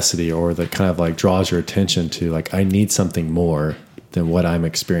necessity, or that kind of like draws your attention to like, I need something more than what I'm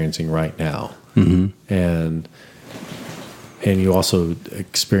experiencing right now. And you also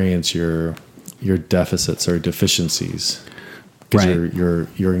experience your deficits or deficiencies, because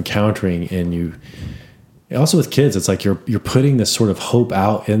you're encountering, and you also with kids, it's like you're putting this sort of hope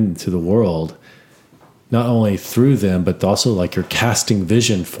out into the world, not only through them, but also like you're casting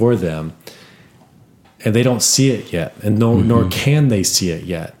vision for them. And they don't see it yet, and nor can they see it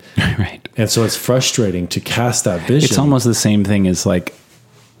yet. Right. And so it's frustrating to cast that vision. It's almost the same thing as like,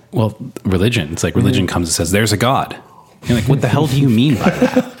 well, religion. It's like religion comes and says, there's a God. You're like, what the hell do you mean by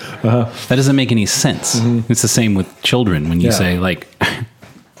that? That doesn't make any sense. It's the same with children when you say like,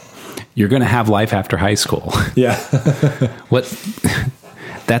 you're going to have life after high school. Yeah.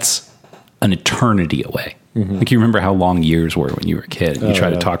 That's an eternity away. Like, you remember how long years were when you were a kid. You try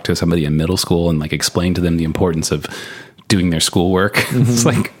to talk to somebody in middle school and like explain to them the importance of doing their schoolwork. It's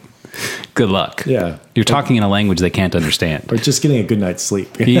like, Good luck. Yeah. You're talking in a language they can't understand. Or just getting a good night's sleep.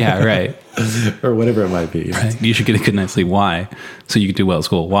 Yeah, right. Or whatever it might be. Right. You should get a good night's sleep. Why? So you can do well at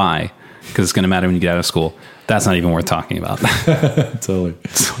school. Why? Because it's going to matter when you get out of school. That's not even worth talking about. Totally.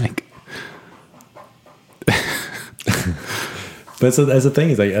 It's like, but so, as a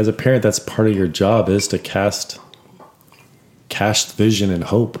thing is like, as a parent, that's part of your job is to cast vision and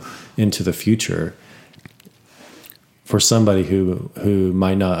hope into the future for somebody who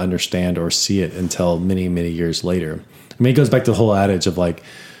might not understand or see it until many, many years later. I mean, it goes back to the whole adage of like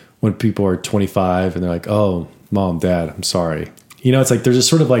when people are 25 and they're like, oh, mom, dad, I'm sorry. You know, it's like there's a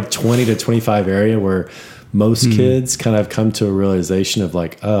sort of like 20 to 25 area where most kids kind of come to a realization of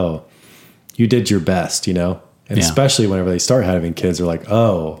like, oh, you did your best, you know? And especially whenever they start having kids, they're like,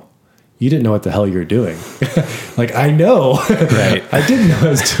 oh, you didn't know what the hell you're doing. Like, I know. Right. I didn't know I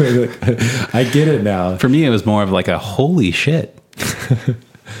was doing it. I get it now. for me, it was more of like a holy shit.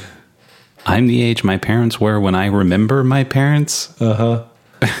 I'm the age my parents were when I remember my parents.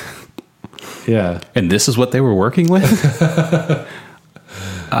 Yeah. And this is what they were working with.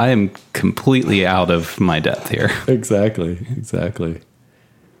 I am completely out of my depth here. Exactly.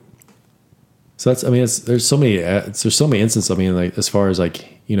 So that's, I mean, there's so many instances. I mean, like as far as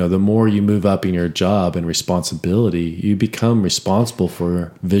like, you know, the more you move up in your job and responsibility, you become responsible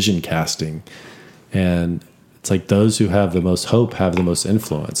for vision casting. And it's like those who have the most hope have the most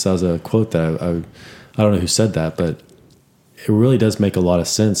influence. That was a quote that I don't know who said that, but it really does make a lot of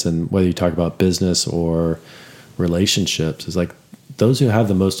sense. And whether you talk about business or relationships, it's like those who have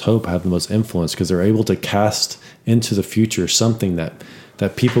the most hope have the most influence because they're able to cast into the future something that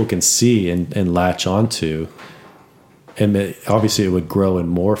people can see and latch onto. And obviously it would grow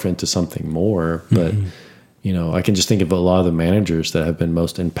and morph into something more. But, you know, I can just think of a lot of the managers that have been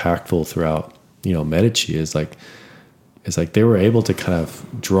most impactful throughout, you know, Medici is like they were able to kind of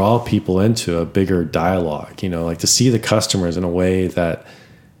draw people into a bigger dialogue, you know, like to see the customers in a way that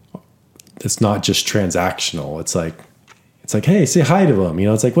it's not just transactional. It's like, hey, say hi to them. You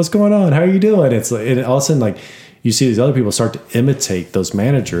know, it's like, what's going on? How are you doing? It's like, and all of a sudden, like, you see these other people start to imitate those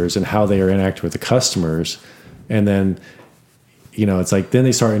managers and how they are interacting with the customers. And then, you know, it's like, then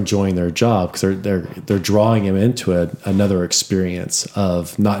they start enjoying their job because they're drawing them into another experience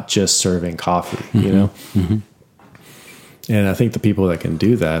of not just serving coffee, you know? Mm-hmm. And I think the people that can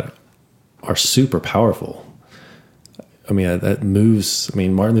do that are super powerful. I mean, that moves. I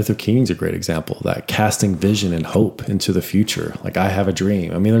mean, Martin Luther King's a great example, that casting vision and hope into the future. Like, I have a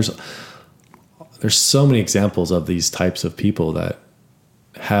dream. I mean, there's so many examples of these types of people that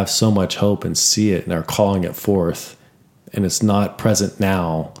have so much hope and see it and are calling it forth. And it's not present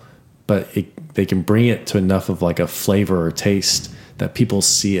now, but they can bring it to enough of like a flavor or taste that people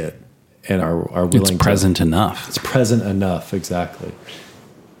see it and are willing to. It's present enough. It's present enough, exactly.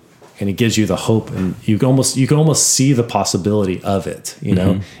 And it gives you the hope, and you can almost see the possibility of it, you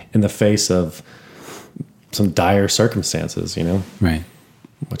know, in the face of some dire circumstances, you know, right?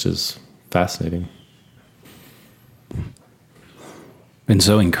 Which is fascinating and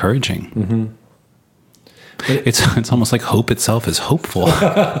so encouraging. Mm-hmm. It's almost like hope itself is hopeful.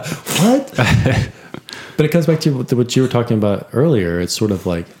 What? But it comes back to what you were talking about earlier. It's sort of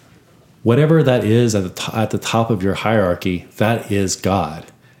like whatever that is at the top of your hierarchy, that is God.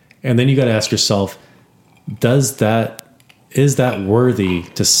 And then you got to ask yourself, is that worthy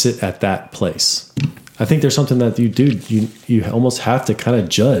to sit at that place? I think there's something that you almost have to kind of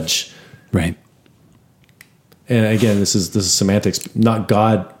judge. Right. And again, this is semantics, not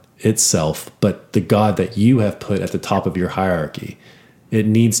God itself, but the God that you have put at the top of your hierarchy. It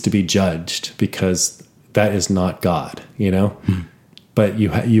needs to be judged because that is not God, you know? But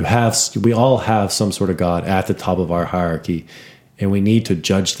we all have some sort of God at the top of our hierarchy. And we need to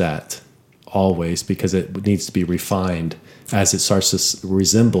judge that always because it needs to be refined as it starts to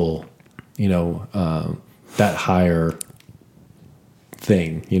resemble, you know, that higher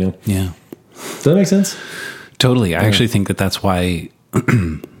thing, you know? Yeah. Does that make sense? Totally. I actually think that's why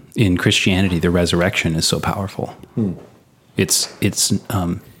in Christianity, the resurrection is so powerful. It's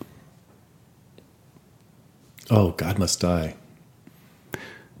oh, God must die.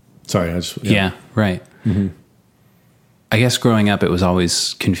 Sorry. Yeah, right. Mm-hmm. I guess growing up, it was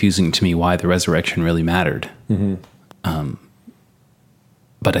always confusing to me why the resurrection really mattered. Mm-hmm.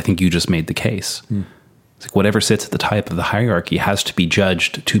 But I think you just made the case. It's like whatever sits at the top of the hierarchy has to be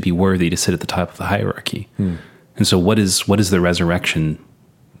judged to be worthy to sit at the top of the hierarchy. And so what is the resurrection,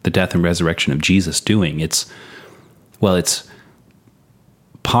 the death and resurrection of Jesus doing? It's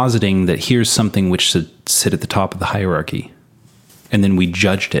positing that here's something which should sit at the top of the hierarchy. And then we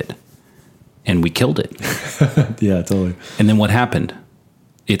judged it. And we killed it. Yeah, totally. And then what happened?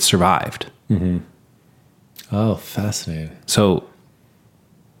 it survived. Oh, fascinating. So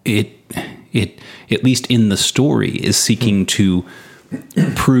it at least in the story is seeking to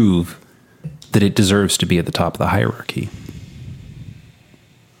prove that it deserves to be at the top of the hierarchy.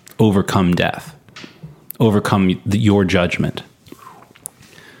 Overcome death. Overcome your judgment.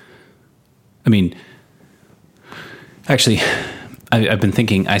 I mean, actually, I've been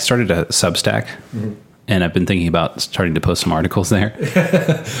thinking, I started a Substack, and I've been thinking about starting to post some articles there.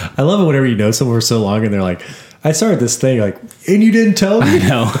 I love it whenever you know someone for so long and they're like, I started this thing, like, and you didn't tell me? I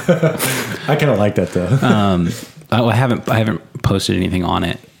know. I kind of like that, though. I haven't posted anything on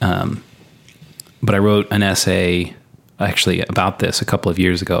it, but I wrote an essay actually about this a couple of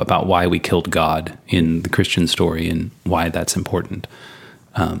years ago about why we killed God in the Christian story and why that's important.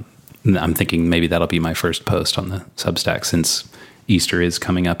 I'm thinking maybe that'll be my first post on the Substack since Easter is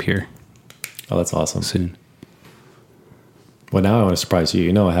coming up here. Oh, that's awesome. Soon. Well, now I want to surprise you.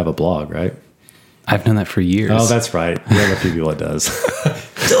 You know I have a blog, right? I've done that for years. Oh, that's right. You have a few people that does.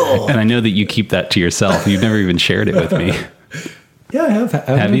 And I know that you keep that to yourself. You've never even shared it with me. Yeah, I have.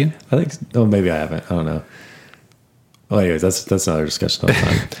 Have you? I think. Oh, maybe I haven't. I don't know. Well, anyways, that's another discussion all the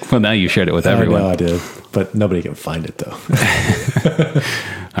time. Well, now you shared it with everyone. I know I did, but nobody can find it though.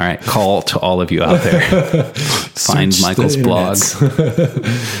 All right, call to all of you out there. Find Search Michael's the blog.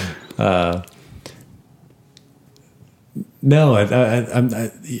 No,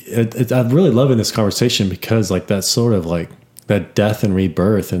 I'm really loving this conversation because like that's sort of like that death and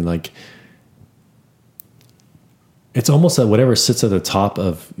rebirth and like it's almost that whatever sits at the top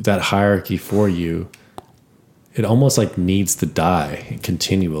of that hierarchy for you, it almost like needs to die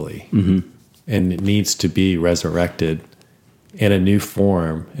continually and it needs to be resurrected in a new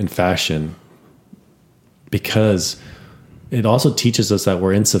form and fashion because it also teaches us that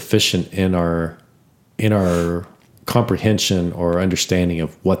we're insufficient in our comprehension or understanding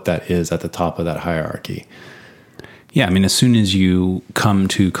of what that is at the top of that hierarchy. Yeah, I mean, as soon as you come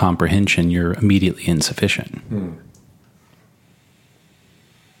to comprehension, you're immediately insufficient.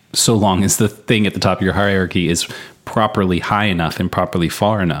 So long as the thing at the top of your hierarchy is properly high enough and properly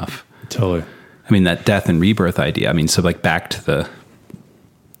far enough. Totally. I mean, that death and rebirth idea. I mean, so like back to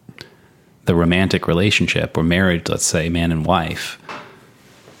the romantic relationship or marriage, let's say, man and wife.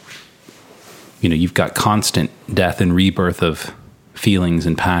 You know, you've got constant death and rebirth of feelings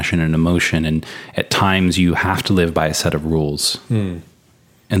and passion and emotion. And at times you have to live by a set of rules. And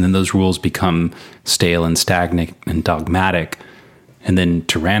then those rules become stale and stagnant and dogmatic and then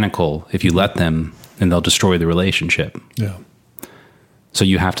tyrannical if you let them, and they'll destroy the relationship. Yeah. So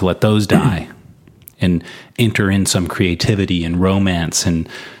you have to let those die and enter in some creativity and romance and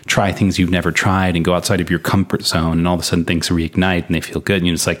try things you've never tried and go outside of your comfort zone. And all of a sudden things reignite and they feel good.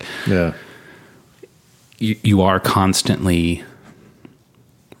 And it's like, Yeah. You are constantly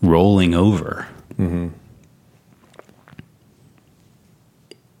rolling over.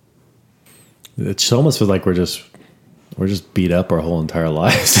 It almost feels like we're just beat up our whole entire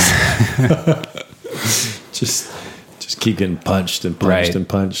lives. just keep getting punched and punched Right. and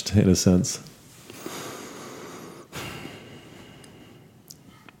punched in a sense.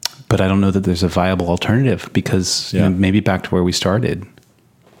 But I don't know that there's a viable alternative because you know, maybe back to where we started,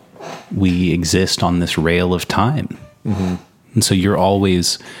 we exist on this rail of time. And so you're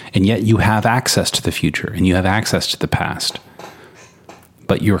always, and yet you have access to the future and you have access to the past,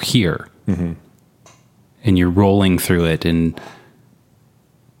 but you're here and you're rolling through it and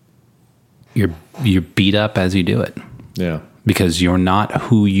you're beat up as you do it. Yeah. Because you're not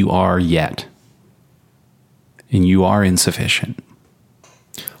who you are yet. And you are insufficient.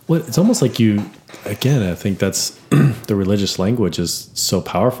 Well, it's almost like you, again, I think that's the religious language is so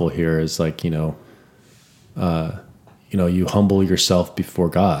powerful here is like, you humble yourself before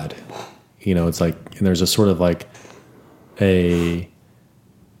God. You know, it's like, and there's a sort of like an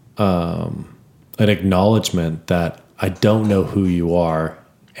acknowledgement that I don't know who you are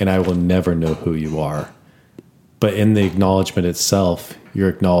and I will never know who you are. But in the acknowledgement itself, you're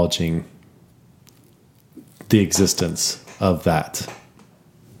acknowledging the existence of that.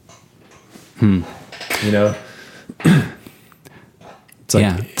 You know? It's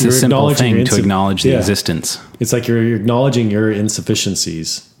like it's a simple thing to acknowledge the existence. It's like you're acknowledging your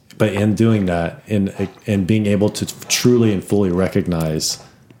insufficiencies, but in doing that, and being able to truly and fully recognize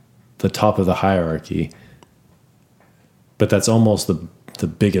the top of the hierarchy. But that's almost the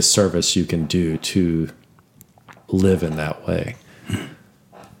biggest service you can do to live in that way.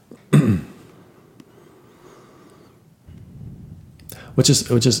 Which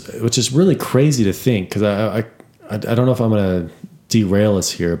is really crazy to think, because I don't know if I'm going to derail us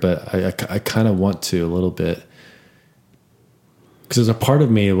here, but I kind of want to a little bit. Because there's a part of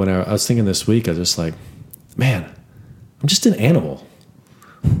me when I was thinking this week, I was just like, man, I'm just an animal.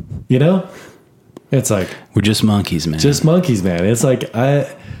 You know? It's like, we're just monkeys, man. Just monkeys, man. It's like I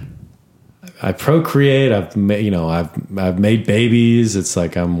procreate. I've made babies. It's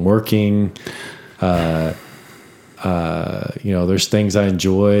like I'm working. There's things I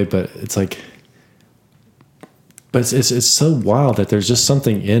enjoy, but it's like, but it's so wild that there's just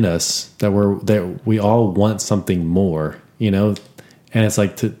something in us that we all want something more, you know. And it's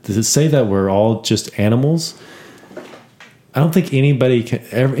like to say that we're all just animals. I don't think anybody can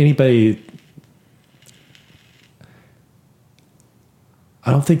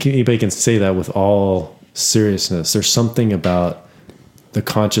say that with all seriousness. There's something about the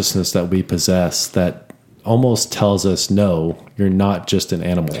consciousness that we possess that almost tells us, no, you're not just an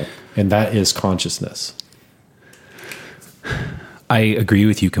animal. And that is consciousness. I agree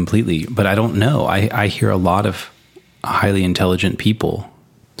with you completely, but I don't know. I hear a lot of highly intelligent people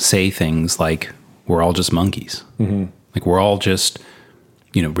say things like, we're all just monkeys. Mm-hmm. Like we're all just,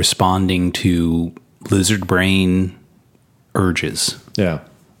 responding to lizard brain urges. Yeah.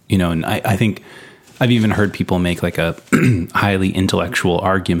 And I think I've even heard people make like a highly intellectual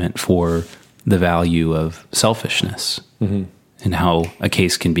argument for the value of selfishness, mm-hmm. and how a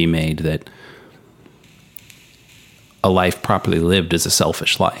case can be made that a life properly lived is a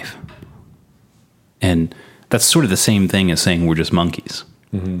selfish life. And that's sort of the same thing as saying we're just monkeys.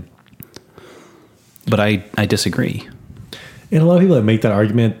 Mm-hmm. But I disagree. And a lot of people that make that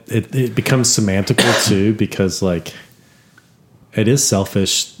argument, it becomes semantical too, because like it is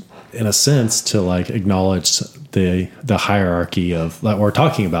selfish in a sense to like acknowledge the hierarchy of that we're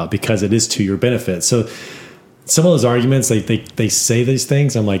talking about, because it is to your benefit. So some of those arguments, they say these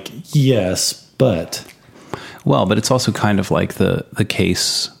things. I'm like, yes, but. Well, but it's also kind of like the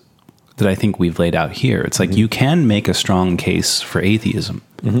case that I think we've laid out here. It's like, mm-hmm. you can make a strong case for atheism.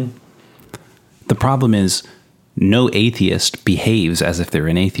 Mm-hmm. The problem is no atheist behaves as if they're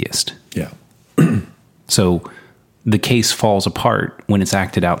an atheist. Yeah. So the case falls apart when it's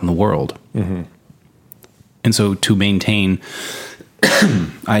acted out in the world. Mm-hmm. And so to maintain,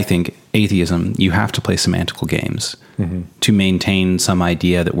 I think, atheism, you have to play semantical games. Mm-hmm. To maintain some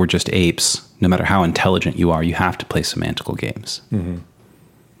idea that we're just apes, no matter how intelligent you are, you have to play semantical games. Mm-hmm.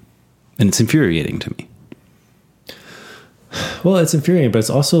 And it's infuriating to me. Well, it's infuriating, but it's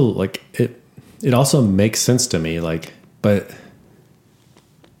also like it also makes sense to me. Like, but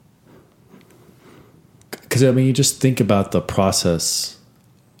because I mean, you just think about the process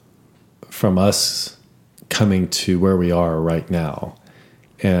from us coming to where we are right now,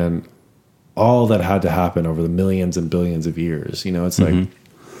 and all that had to happen over the millions and billions of years. It's mm-hmm.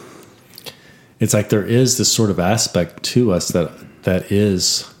 Like there is this sort of aspect to us that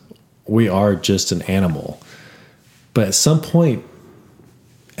is, we are just an animal. But at some point,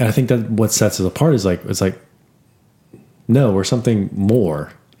 and I think that what sets us apart is like, it's like, no, we're something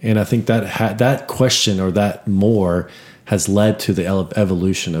more. And I think that that question, or that more, has led to the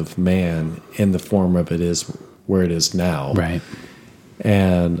evolution of man in the form of it is where it is now. Right.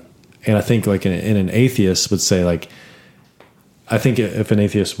 And I think like an atheist would say, like, I think if an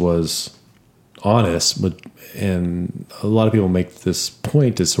atheist was honest, and a lot of people make this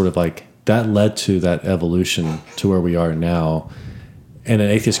point, is sort of like that led to that evolution to where we are now. And an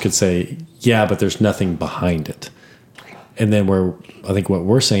atheist could say, yeah, but there's nothing behind it. And then I think what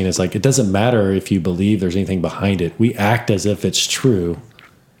we're saying is like, it doesn't matter if you believe there's anything behind it. We act as if it's true.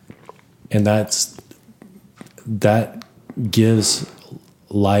 And that gives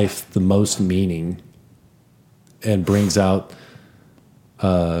life the most meaning and brings out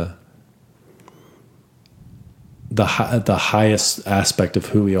the highest aspect of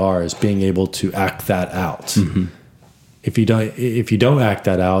who we are, is being able to act that out. Mm-hmm. If you don't act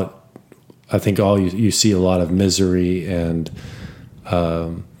that out, I think you see a lot of misery and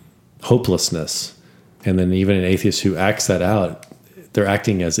hopelessness. And then even an atheist who acts that out, they're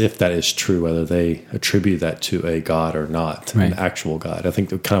acting as if that is true, whether they attribute that to a God or not, right. An actual God. I think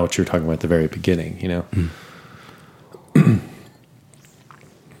kind of what you were talking about at the very beginning, Mm.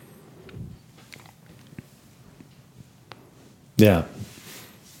 Yeah.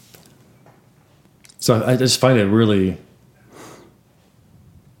 So I just find it really,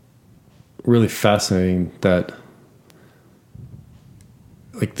 really fascinating that,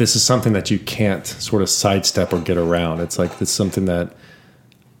 like, this is something that you can't sort of sidestep or get around. It's like, it's something that,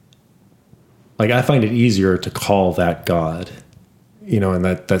 like, I find it easier to call that God, and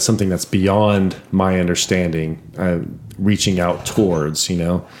that's something that's beyond my understanding, reaching out towards,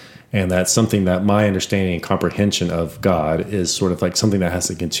 and that's something that my understanding and comprehension of God is sort of like something that has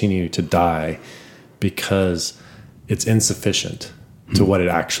to continue to die because it's insufficient. to what it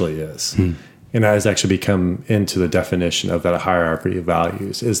actually is. And that has actually become into the definition of that hierarchy of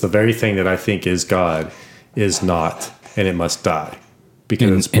values, is the very thing that I think is God is not, and it must die.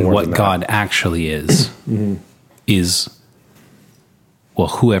 Because it's more and what than God actually is, is, well,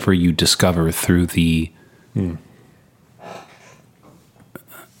 whoever you discover through the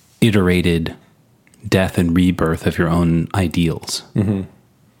iterated death and rebirth of your own ideals. And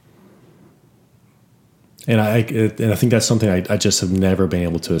I think that's something I just have never been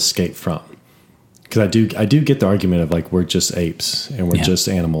able to escape from. Because I do get the argument of like, we're just apes and we're just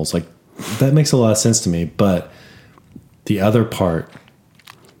animals. Like, that makes a lot of sense to me. But the other part,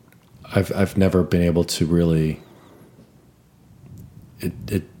 I've never been able to really,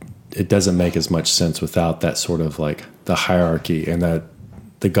 it doesn't make as much sense without that sort of like the hierarchy, and that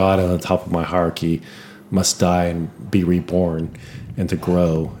the God on the top of my hierarchy must die and be reborn and to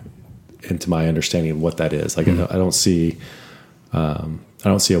grow into my understanding of what that is. Like, I don't see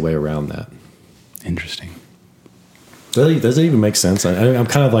a way around that. Interesting. Does it even make sense? I'm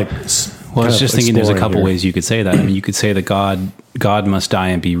kind of like, well, I was just thinking there's a couple ways you could say that. I mean, you could say that God must die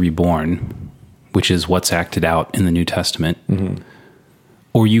and be reborn, which is what's acted out in the New Testament.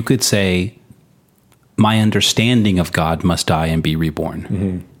 Or you could say, my understanding of God must die and be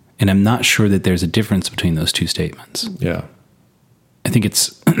reborn. And I'm not sure that there's a difference between those two statements. Yeah. I think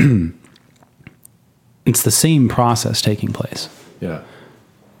it's it's the same process taking place. Yeah.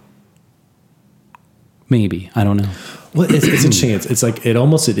 Maybe. I don't know. Well, it's interesting. It's like it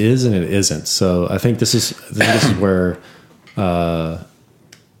is and it isn't. So I think this is where again,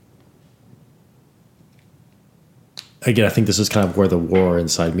 I think this is kind of where the war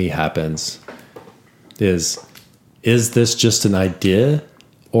inside me happens. Is this just an idea,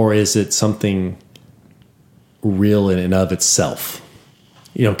 or is it something real in and of itself?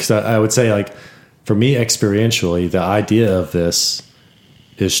 You know, because I would say, like, for me experientially, the idea of this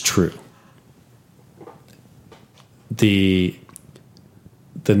is true. The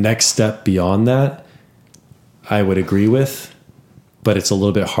next step beyond that, I would agree with, but it's a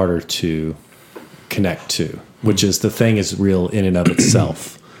little bit harder to connect to, which is the thing is real in and of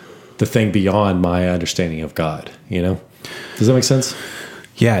itself. The thing beyond my understanding of God, you know? Does that make sense?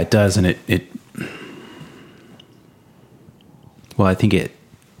 Yeah, it does. And well, I think it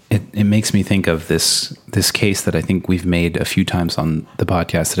makes me think of this case that I think we've made a few times on the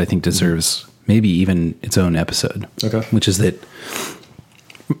podcast that I think deserves maybe even its own episode. Okay. Which is that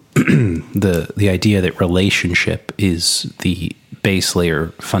the idea that relationship is the base layer,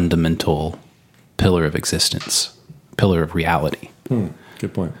 fundamental pillar of existence, pillar of reality.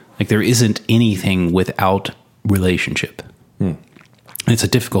 Good point. Like, there isn't anything without relationship. It's a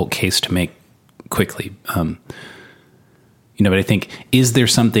difficult case to make quickly. But I think, is there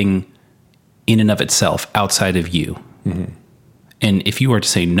something in and of itself outside of you? And if you were to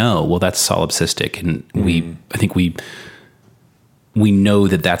say no, well, that's solipsistic. And I think we know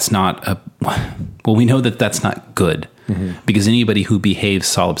that that's not we know that that's not good, because anybody who behaves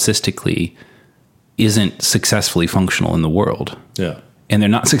solipsistically isn't successfully functional in the world. Yeah. And they're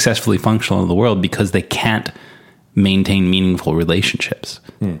not successfully functional in the world because they can't maintain meaningful relationships.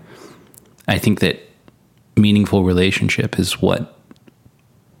 I think that meaningful relationship is what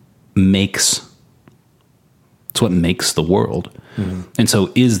makes the world. And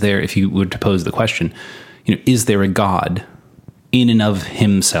so is there, if you were to pose the question, is there a God in and of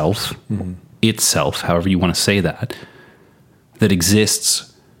himself, itself, however you want to say that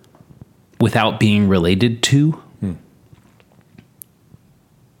exists without being related to?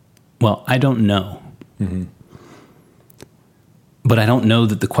 Well, I don't know. But I don't know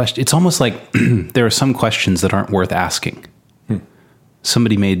that the question, it's almost like there are some questions that aren't worth asking.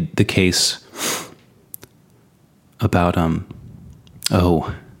 Somebody made the case about,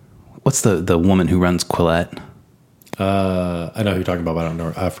 what's the woman who runs Quillette? I know who you're talking about, but I don't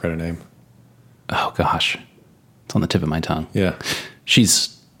know. I forgot her name. Oh gosh. It's on the tip of my tongue. Yeah.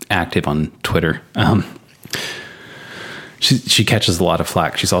 She's active on Twitter. She catches a lot of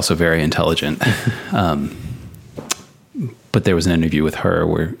flack. She's also very intelligent. But there was an interview with her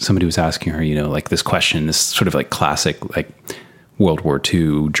where somebody was asking her, like this question, this sort of like classic, like World War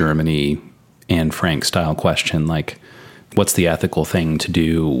II, Germany, Anne Frank style question. Like, what's the ethical thing to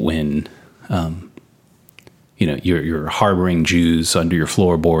do when, you're harboring Jews under your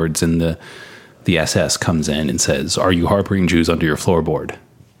floorboards and the SS comes in and says, "Are you harboring Jews under your floorboard?"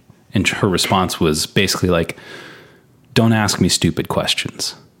 And her response was basically like, "Don't ask me stupid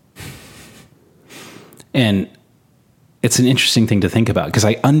questions." And it's an interesting thing to think about, because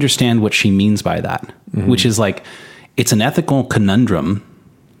I understand what she means by that, which is like, it's an ethical conundrum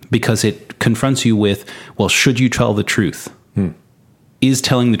because it confronts you with, well, should you tell the truth? is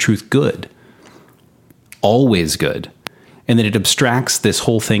telling the truth good? Always good. And then it abstracts this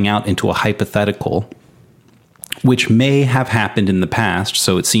whole thing out into a hypothetical, which may have happened in the past,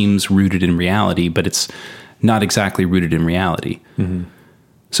 so it seems rooted in reality, but it's not exactly rooted in reality. Mm-hmm.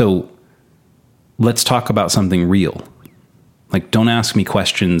 So let's talk about something real. Like, don't ask me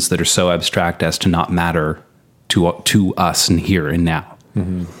questions that are so abstract as to not matter to us and here and now.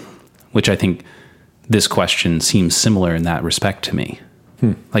 Mm-hmm. Which I think this question seems similar in that respect to me.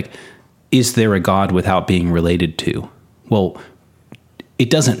 Like, is there a God without being related to? Well, it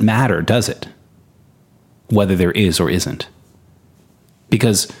doesn't matter, does it? Whether there is or isn't.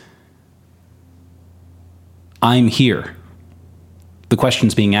 Because I'm here. The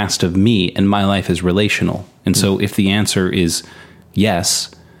question's being asked of me, and my life is relational. And so if the answer is yes,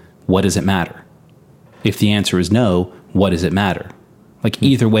 what does it matter? If the answer is no, what does it matter? Like,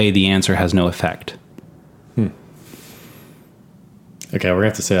 either way, the answer has no effect. Okay, we're gonna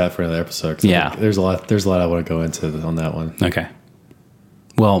have to say that for another episode. Yeah, there's a lot I want to go into on that one. Okay.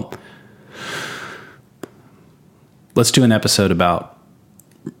 Well, let's do an episode about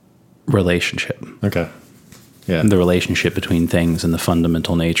relationship. Okay. Yeah. The relationship between things and the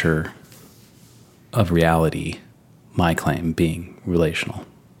fundamental nature of reality. My claim being relational.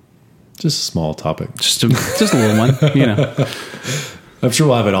 Just a small topic. Just a little one, you know. I'm sure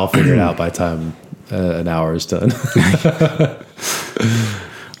we'll have it all figured out by the time an hour is done.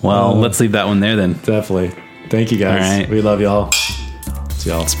 Well, let's leave that one there then. Definitely. Thank you, guys. All right. We love y'all.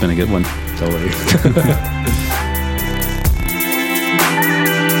 See y'all. It's been a good one. Totally.